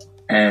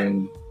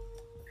 and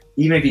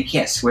even if you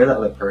can't sway the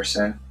other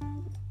person,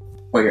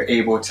 but you're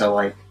able to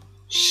like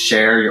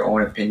share your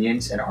own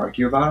opinions and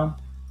argue about them.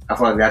 I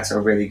feel like that's a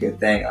really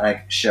good thing.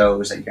 Like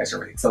shows that you guys are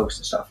really close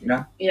and stuff, you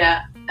know?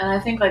 Yeah, and I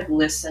think like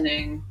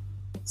listening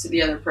to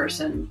the other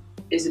person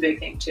is a big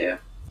thing too.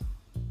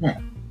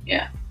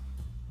 Yeah.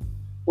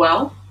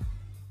 Well,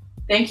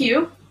 thank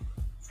you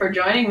for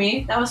joining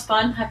me. That was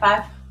fun. High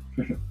five.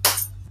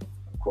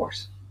 Of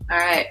course. All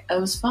right, it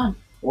was fun.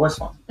 It was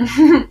fun.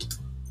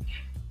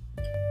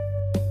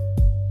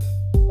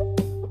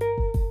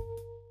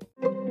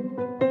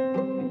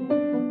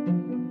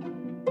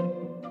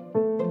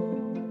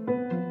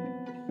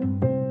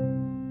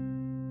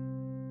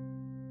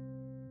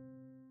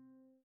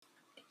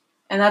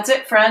 And that's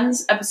it,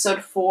 friends.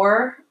 Episode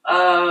 4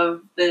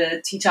 of the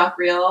Tea Talk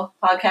Real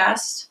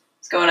podcast.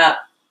 It's going up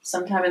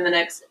sometime in the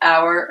next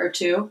hour or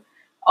 2.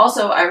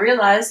 Also, I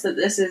realized that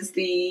this is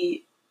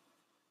the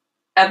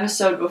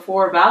episode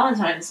before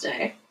Valentine's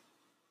Day,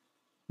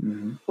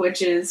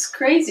 which is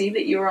crazy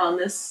that you were on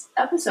this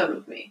episode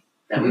with me.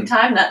 That we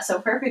timed that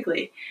so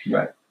perfectly.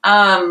 Right.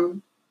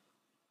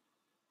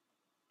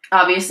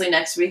 Obviously,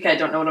 next week I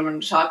don't know what I'm going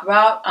to talk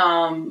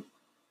about.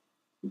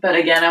 But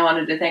again, I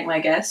wanted to thank my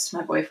guest,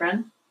 my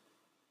boyfriend.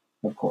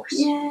 Of course.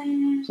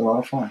 Yay. It's a lot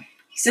of fun.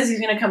 He says he's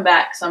going to come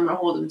back, so I'm going to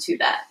hold him to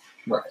that.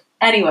 Right.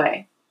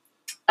 Anyway,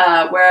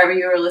 wherever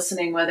you are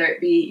listening, whether it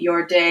be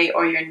your day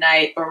or your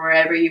night or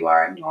wherever you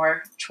are in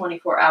your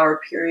 24-hour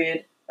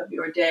period of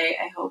your day,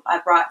 I hope I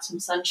brought some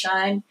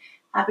sunshine,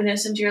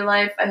 happiness into your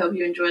life. I hope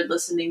you enjoyed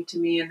listening to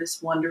me and this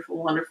wonderful,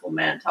 wonderful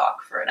man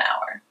talk for an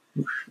hour.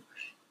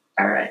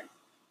 All right.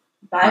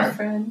 Bye,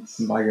 friends.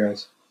 Bye,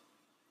 guys.